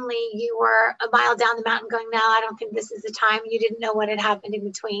suddenly you were a mile down the mountain going, no, I don't think this is the time. You didn't know what had happened in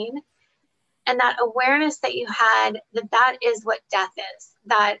between. And that awareness that you had, that is what death is,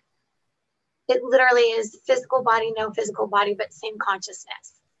 that it literally is physical body, no physical body, but same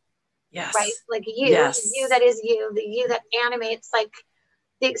consciousness. Yes. Right? Like you, yes. the you that is you, the you that animates, like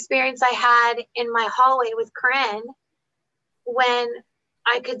the experience I had in my hallway with Corinne when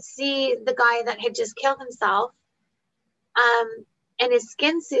I could see the guy that had just killed himself, and his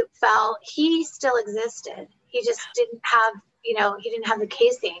skin suit fell. He still existed. He just didn't have, he didn't have the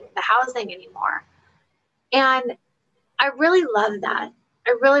casing, the housing anymore. And I really love that.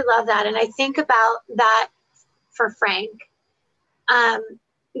 I really love that. And I think about that for Frank.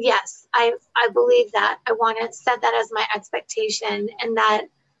 Yes, I believe that. I want to set that as my expectation, and that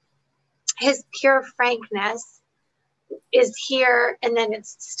his pure frankness is here, and then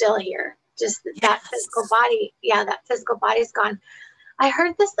it's still here. Just that physical body. Yeah, that physical body's gone. I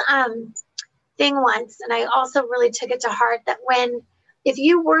heard this thing once, and I also really took it to heart, that if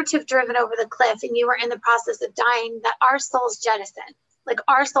you were to have driven over the cliff and you were in the process of dying, that our souls jettison, like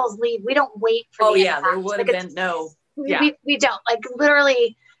our souls leave. We don't wait for the impact. There would have been no. Yeah. We don't, like,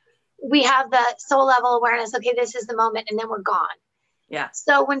 literally we have the soul level awareness. Okay, this is the moment, and then we're gone. Yeah.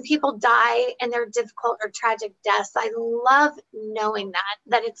 So when people die and they're difficult or tragic deaths, I love knowing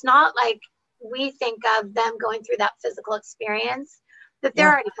that it's not like we think of them going through that physical experience, that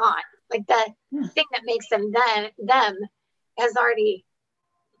they're already gone. Like the thing that makes them has already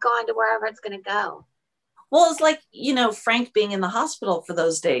gone to wherever it's going to go. Well, it's like, Frank being in the hospital for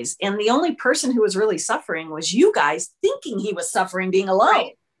those days. And the only person who was really suffering was you guys, thinking he was suffering being alone.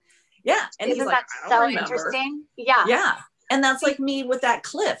 Right. Yeah. And Isn't he's like, that so interesting? Yeah. Yeah. And that's like me with that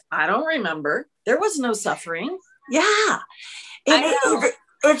cliff. I don't remember. There was no suffering. Yeah. And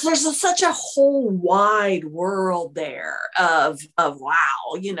there's such a whole wide world there of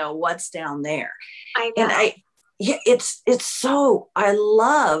wow, what's down there. I know. And it's so, I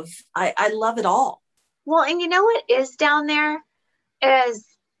love it all. Well, and you know what is down there is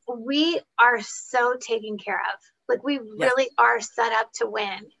we are so taken care of. Like we really are set up to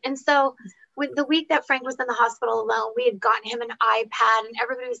win. And so with the week that Frank was in the hospital alone, we had gotten him an iPad, and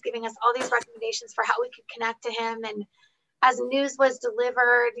everybody was giving us all these recommendations for how we could connect to him. And as news was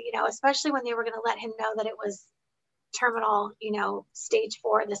delivered, especially when they were going to let him know that it was terminal, stage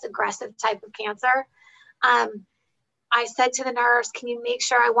 4, this aggressive type of cancer. I said to the nurse, can you make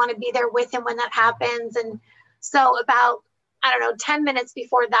sure I want to be there with him when that happens? And so about, 10 minutes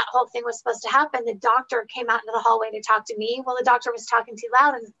before that whole thing was supposed to happen, the doctor came out into the hallway to talk to me. Well, the doctor was talking too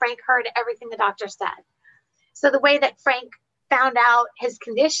loud, and Frank heard everything the doctor said. So the way that Frank found out his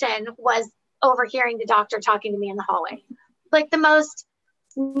condition was overhearing the doctor talking to me in the hallway. Like the most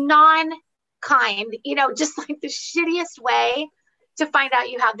non-kind, just like the shittiest way to find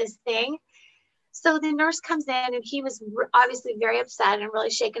out you have this thing. So the nurse comes in, and he was obviously very upset and really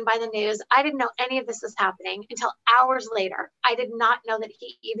shaken by the news. I didn't know any of this was happening until hours later. I did not know that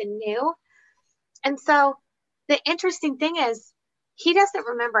he even knew. And so the interesting thing is he doesn't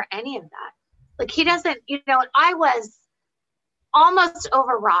remember any of that. Like he doesn't, I was almost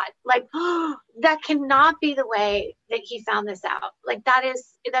overwrought. Like, oh, that cannot be the way that he found this out. Like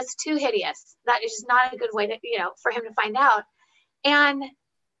that's too hideous. That is just not a good way to, for him to find out. And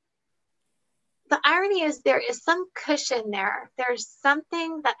the irony is there is some cushion there. There's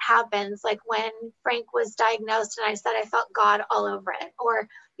something that happens, like when Frank was diagnosed and I said I felt God all over it, or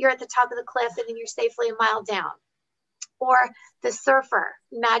you're at the top of the cliff and then you're safely a mile down, or the surfer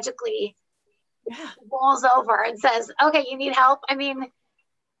magically rolls over and says, okay, you need help. I mean,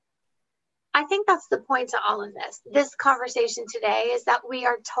 I think that's the point to all of this. This conversation today is that we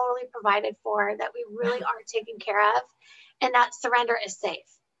are totally provided for, that we really are taken care of, and that surrender is safe.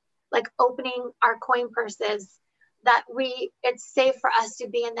 Like opening our coin purses, that it's safe for us to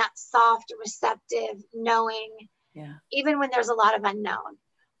be in that soft, receptive, knowing, even when there's a lot of unknown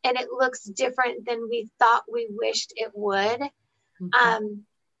and it looks different than we thought we wished it would. Mm-hmm.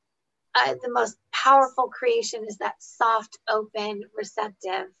 The most powerful creation is that soft, open,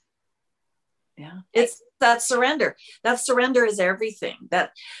 receptive. Yeah. It's that surrender. That surrender is everything.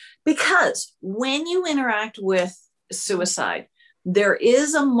 Because when you interact with suicide, there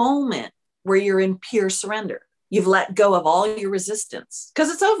is a moment where you're in pure surrender. You've let go of all your resistance because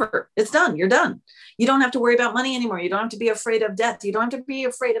it's over. It's done. You're done. You don't have to worry about money anymore. You don't have to be afraid of death. You don't have to be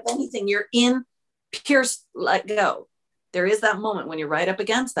afraid of anything. You're in Pierce, let go. There is that moment when you're right up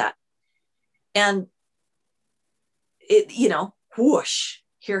against that. And it, whoosh,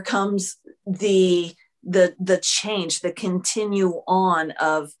 here comes the change, the continue on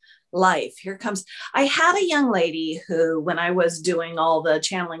of life. Here comes, I had a young lady who, when I was doing all the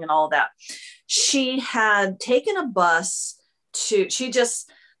channeling and all that, she had taken a bus she just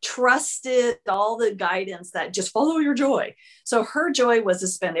trusted all the guidance that just follow your joy. So her joy was to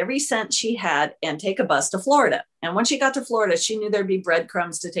spend every cent she had and take a bus to Florida. And when she got to Florida, she knew there'd be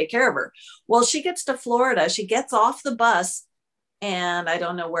breadcrumbs to take care of her. Well, she gets to Florida, she gets off the bus, and I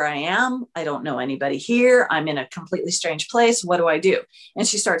don't know where I am. I don't know anybody here. I'm in a completely strange place. What do I do? And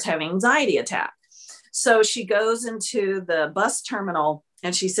she starts having anxiety attack. So she goes into the bus terminal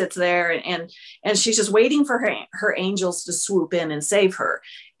and she sits there and she's just waiting for her angels to swoop in and save her.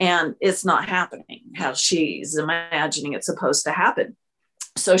 And it's not happening how she's imagining it's supposed to happen.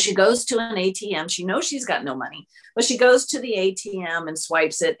 So she goes to an ATM. She knows she's got no money, but she goes to the ATM and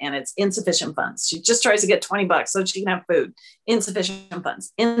swipes it, and it's insufficient funds. She just tries to get $20 so she can have food. Insufficient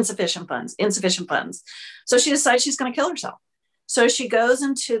funds, insufficient funds, insufficient funds. So she decides she's going to kill herself. So she goes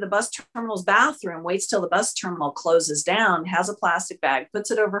into the bus terminal's bathroom, waits till the bus terminal closes down, has a plastic bag,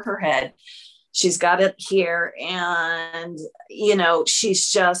 puts it over her head. She's got it here. And, she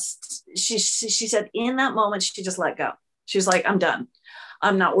said in that moment, she just let go. She's like, I'm done.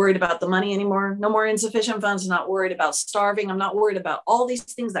 I'm not worried about the money anymore. No more insufficient funds. I'm not worried about starving. I'm not worried about all these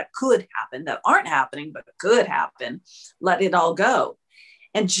things that could happen, that aren't happening, but could happen. Let it all go.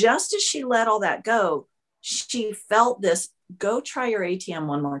 And just as she let all that go, she felt this, go try your ATM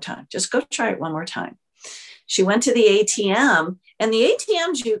one more time. Just go try it one more time. She went to the ATM, and the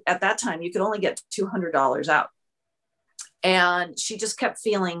ATMs, at that time, you could only get $200 out. And she just kept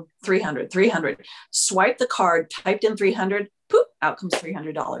feeling 300, swiped the card, typed in 300, poop, out comes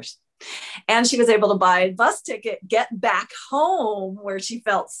 $300. And she was able to buy a bus ticket, get back home where she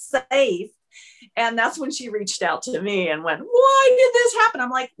felt safe. And that's when she reached out to me and went, why did this happen?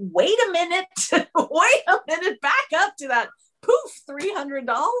 I'm like, wait a minute, back up to that poof,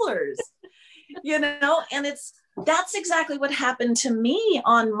 $300, and that's exactly what happened to me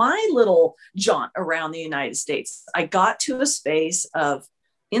on my little jaunt around the United States. I got to a space of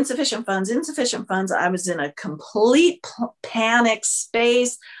insufficient funds. I was in a complete panic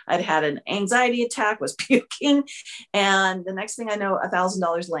space. I'd had an anxiety attack, was puking. And the next thing I know,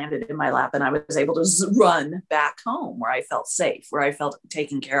 $1,000 landed in my lap, and I was able to run back home where I felt safe, where I felt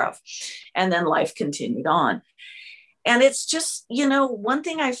taken care of. And then life continued on. And it's just, one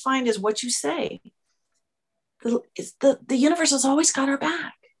thing I find is what you say. The universe has always got our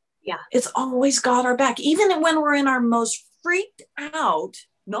back. Yeah. It's always got our back. Even when we're in our most freaked out,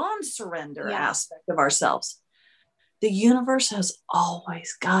 non-surrender aspect of ourselves, the universe has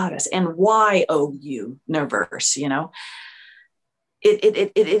always got us. And why, oh, universe,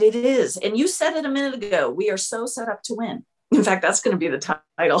 it is. And you said it a minute ago, we are so set up to win. In fact, that's going to be the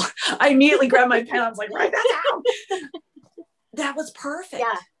title. I immediately grabbed my pen. I was like, write that down. That was perfect.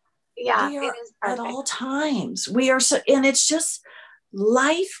 Yeah, we are, it is perfect. at all times. We are so, and it's just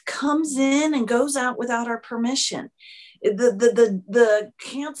life comes in and goes out without our permission. The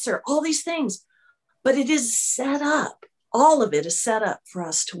cancer, all these things, but it is set up. All of it is set up for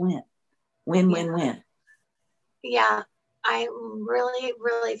us to win. Win. Yeah, I'm really,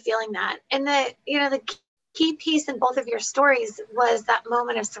 really feeling that. And the key piece in both of your stories was that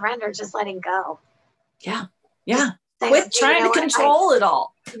moment of surrender, just letting go. Yeah. Quit trying to control it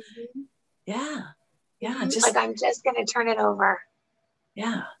all. Mm-hmm. Yeah. Just like, I'm just going to turn it over.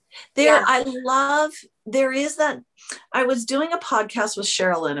 Yeah. There is that. I was doing a podcast with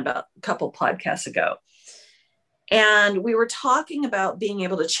Sherilyn about a couple podcasts ago. And we were talking about being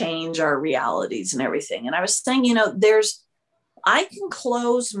able to change our realities and everything. And I was saying, I can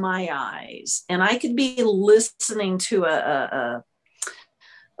close my eyes and I could be listening to a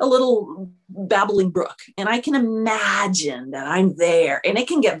little babbling brook, and I can imagine that I'm there, and it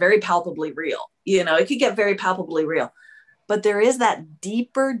can get very palpably real. It could get very palpably real, but there is that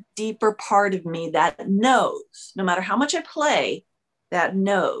deeper part of me that knows, no matter how much I play, that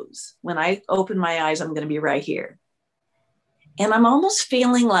knows when I open my eyes, I'm going to be right here. And I'm almost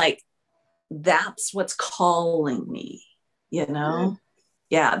feeling like that's what's calling me, Mm-hmm.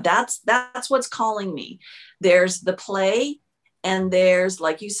 Yeah, that's what's calling me. There's the play, and there's,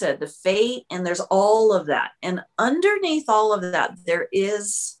 like you said, the fate, and there's all of that. And underneath all of that,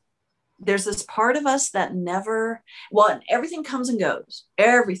 there's this part of us that everything comes and goes.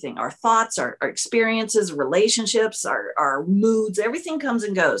 Everything, our thoughts, our experiences, relationships, our moods, everything comes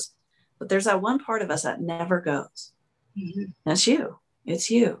and goes. But there's that one part of us that never goes. Mm-hmm. That's you. It's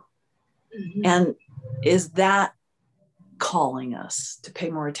you. Mm-hmm. And is that calling us to pay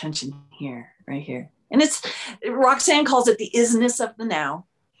more attention here, right here. And it's, Roxanne calls it the isness of the now.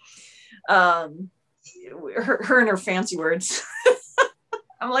 Her and her fancy words.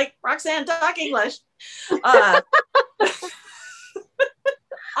 I'm like, Roxanne, talk English.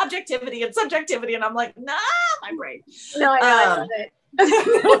 Objectivity and subjectivity. And I'm like, nah, my brain. No, I know, I love it.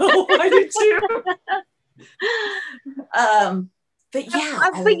 I do too. But yeah.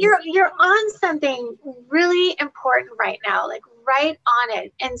 But you're on something really important right now, like right on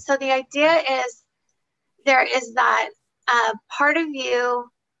it. And so the idea is there is that part of you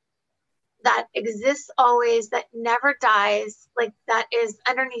that exists always, that never dies, like that is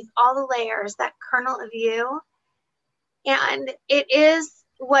underneath all the layers, that kernel of you. And it is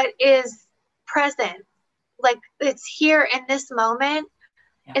what is present, like it's here in this moment.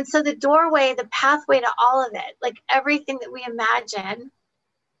 Yeah. And so the doorway, the pathway to all of it, like everything that we imagine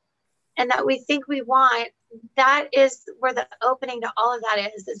and that we think we want, that is where the opening to all of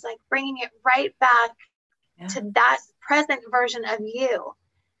that is like bringing it right back to that present version of you.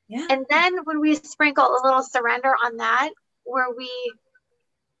 Yeah. And then when we sprinkle a little surrender on that, where we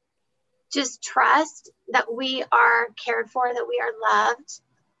just trust that we are cared for, that we are loved.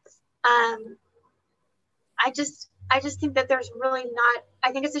 I just think that there's really not,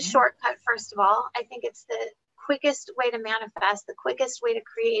 I think it's a shortcut, first of all. I think it's the quickest way to manifest, the quickest way to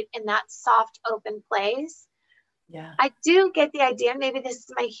create in that soft, open place. Yeah. I do get the idea, maybe this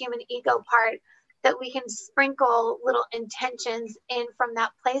is my human ego part, that we can sprinkle little intentions in from that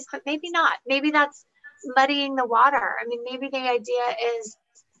place, but maybe not. Maybe that's muddying the water. I mean, maybe the idea is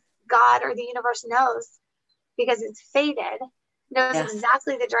God or the universe knows, because it's fated, knows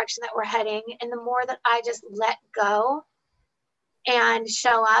exactly the direction that we're heading. And the more that I just let go and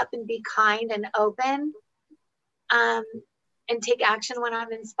show up and be kind and open, and take action when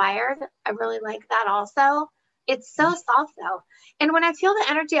I'm inspired, I really like that also. It's so soft though. And when I feel the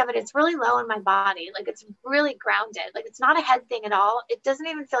energy of it, it's really low in my body. Like it's really grounded. Like it's not a head thing at all. It doesn't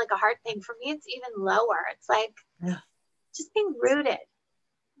even feel like a heart thing. For me, it's even lower. It's like just being rooted.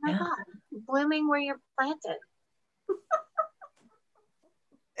 Oh my God, blooming where you're planted.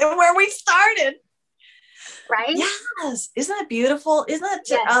 And where we started. Right? Yes. Isn't that beautiful? Isn't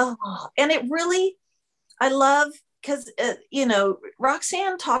that? And it really, I love, because,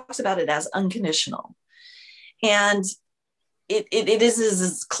 Roxanne talks about it as unconditional. And it is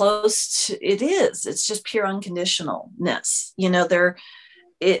as close to, it's just pure unconditionalness.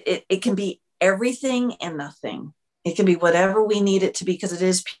 It can be everything and nothing. It can be whatever we need it to be, because it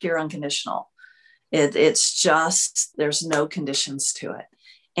is pure unconditional. It's just, there's no conditions to it.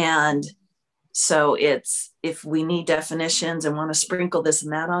 And so it's, if we need definitions and want to sprinkle this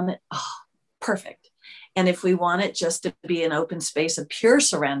and that on it, perfect. And if we want it just to be an open space of pure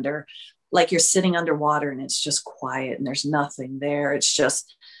surrender, like you're sitting underwater and it's just quiet and there's nothing there, it's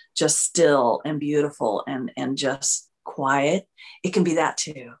just still and beautiful and just quiet, it can be that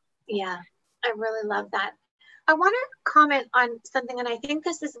too. Yeah, I really love that. I want to comment on something, and I think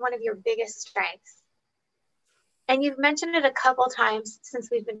this is one of your biggest strengths. And you've mentioned it a couple times since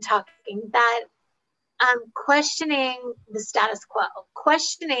we've been talking, that questioning the status quo,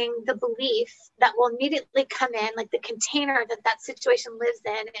 questioning the belief that will immediately come in, like the container that situation lives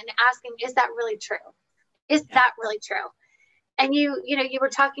in, and asking, is that really true? Is that really true? And you were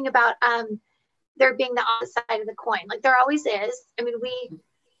talking about there being the opposite side of the coin. Like there always is. I mean,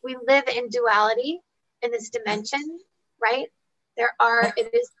 we live in duality in this dimension, right? It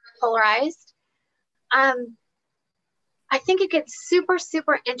is polarized. I think it gets super,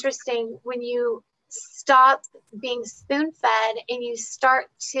 super interesting when you stop being spoon-fed and you start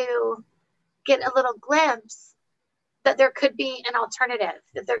to get a little glimpse that there could be an alternative,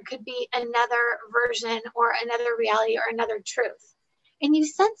 that there could be another version or another reality or another truth. And you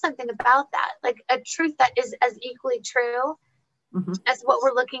said something about that, like a truth that is as equally true as what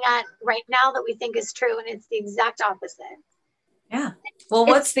we're looking at right now that we think is true. And it's the exact opposite. Yeah. Well,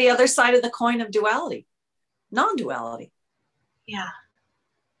 what's the other side of the coin of duality? Non-duality. Yeah.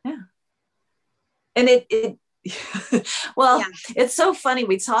 Yeah. And it's so funny.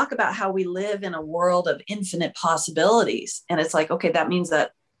 We talk about how we live in a world of infinite possibilities. And it's like, okay, that means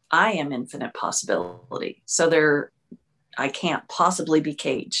that I am infinite possibility. So I can't possibly be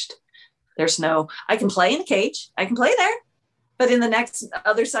caged. I can play in a cage. I can play there. But in the next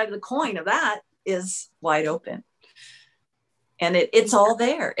other side of the coin of that is wide open. And it's all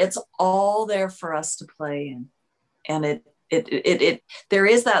there. It's all there for us to play in. And there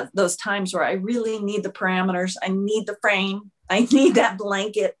is those times where I really need the parameters. I need the frame. I need that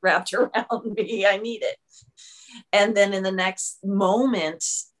blanket wrapped around me. I need it. And then in the next moment,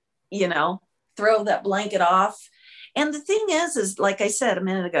 3 throw that blanket off. And the thing is like I said a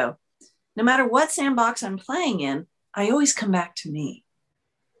minute ago, no matter what sandbox I'm playing in, I always come back to me.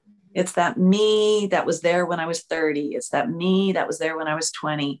 It's that me that was there when I was 30. It's that me that was there when I was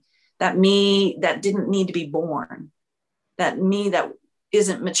 20. That me that didn't need to be born. That me that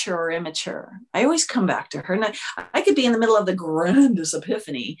isn't mature or immature. I always come back to her. And I could be in the middle of the grandest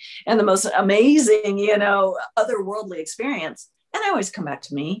epiphany and the most amazing, otherworldly experience. And I always come back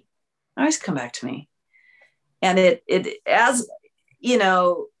to me. I always come back to me. And and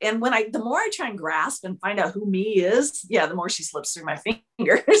the more I try and grasp and find out who me is, the more she slips through my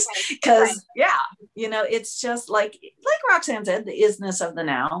fingers. Because it's just like Roxanne said, the isness of the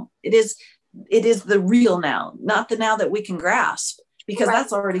now. It is the real now, not the now that we can grasp, because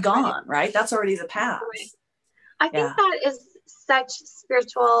that's already gone, right? That's already the past. Right. I think that is such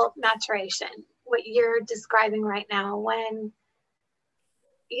spiritual maturation, what you're describing right now, when,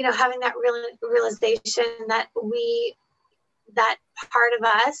 having that realization that that part of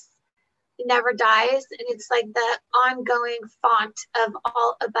us never dies. And it's like the ongoing font of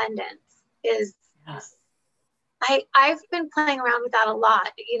all abundance is, I've been playing around with that a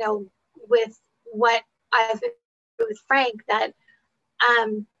lot, with what I've been with Frank, that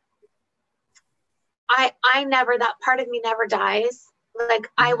I never, that part of me never dies. Like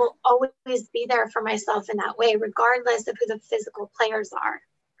I will always be there for myself in that way, regardless of who the physical players are.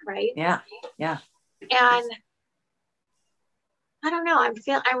 Right. Yeah. Yeah. And I don't know. I'm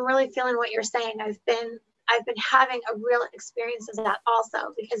really feeling what you're saying. I've been having a real experience of that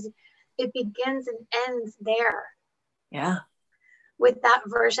also, because it begins and ends there. Yeah. With that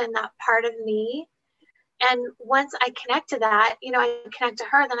version, that part of me. And once I connect to that, I connect to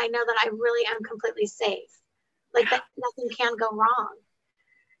her, then I know that I really am completely safe. Like that nothing can go wrong.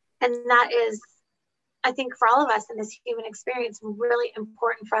 And that is, I think, for all of us in this human experience, really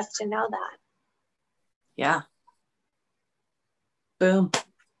important for us to know that. Yeah. Boom.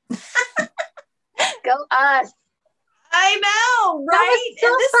 Go us. I know, right? That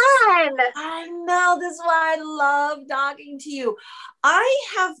was so fun. I know. This is why I love talking to you. I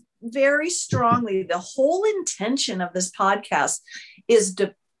have very strongly, the whole intention of this podcast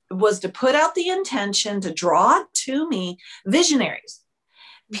was to put out the intention to draw to me visionaries,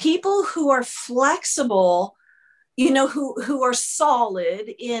 people who are flexible, who are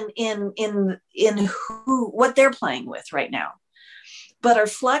solid in what they're playing with right now, but are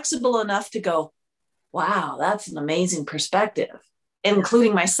flexible enough to go, wow, that's an amazing perspective,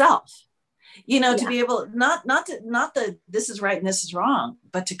 including myself, to be able, not the, this is right and this is wrong,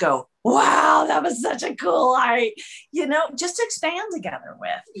 but to go, wow, that was such a cool, just to expand together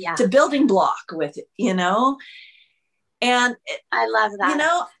with, to building block with, and I love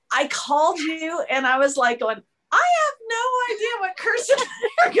that. I called you and I was like going, I have no idea what Kirstin and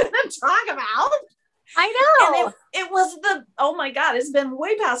I are going to talk about. I know. And it was oh my God, it's been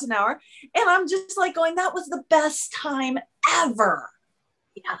way past an hour. And I'm just like going, that was the best time ever.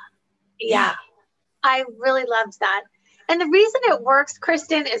 Yeah. I really loved that. And the reason it works,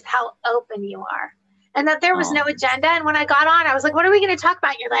 Kirstin, is how open you are. And that there was no agenda. And when I got on, I was like, what are we going to talk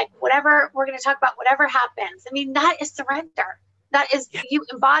about? You're like, whatever, we're going to talk about whatever happens. I mean, that is surrender. That is you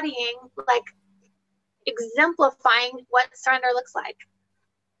embodying, like exemplifying what surrender looks like.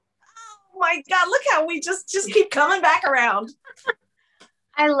 Oh my God, look how we just keep coming back around.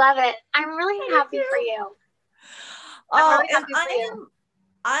 I love it. I'm really happy for you.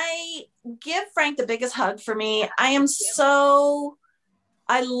 I give Frank the biggest hug for me. I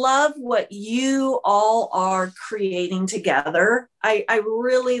love what you all are creating together. I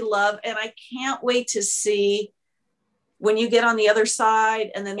really love, and I can't wait to see when you get on the other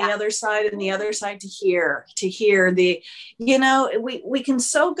side, and then the other side and the other side, to hear the, we can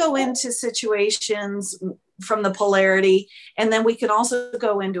so go into situations from the polarity, and then we can also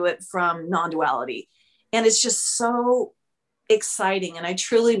go into it from non-duality. And it's just so exciting. And I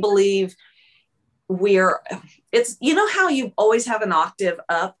truly believe it's, how you always have an octave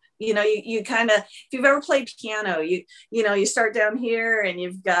up, you kind of, if you've ever played piano, you start down here and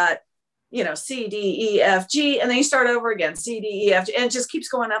you've got, C, D, E, F, G, and then you start over again, C, D, E, F, G, and it just keeps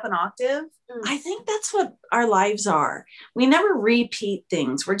going up an octave. I think that's what our lives are. We never repeat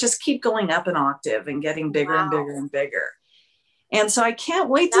things. We're just keep going up an octave and getting bigger and bigger and bigger. And so I can't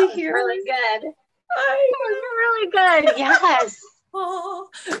wait to hear. Really good. That was really good. Yes.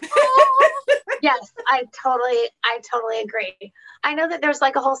 Yes, I totally agree. I know that there's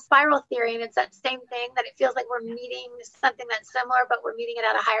like a whole spiral theory, and it's that same thing, that it feels like we're meeting something that's similar, but we're meeting it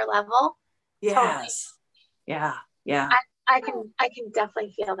at a higher level. Yes. Totally. Yeah. I can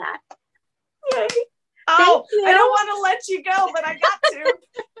definitely feel that. Yay. Oh, I don't want to let you go, but I got to.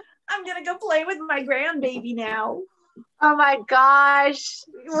 I'm going to go play with my grandbaby now. Oh my gosh.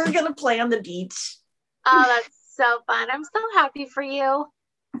 We're going to play on the beach. Oh, that's so fun. I'm so happy for you.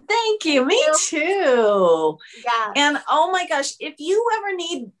 Thank you. Me too. Yeah. And oh my gosh, if you ever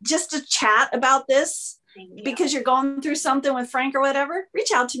need just a chat about this, because you're going through something with Frank or whatever,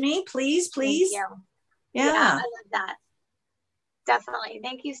 reach out to me, please. Thank you. Yeah, I love that. Definitely.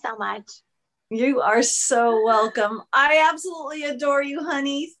 Thank you so much. You are so welcome. I absolutely adore you,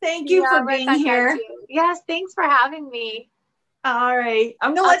 honey. Thank you for being here. Yes, thanks for having me. All right.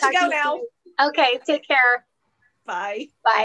 I'm going to let you go now. Okay, take care. Bye. Bye.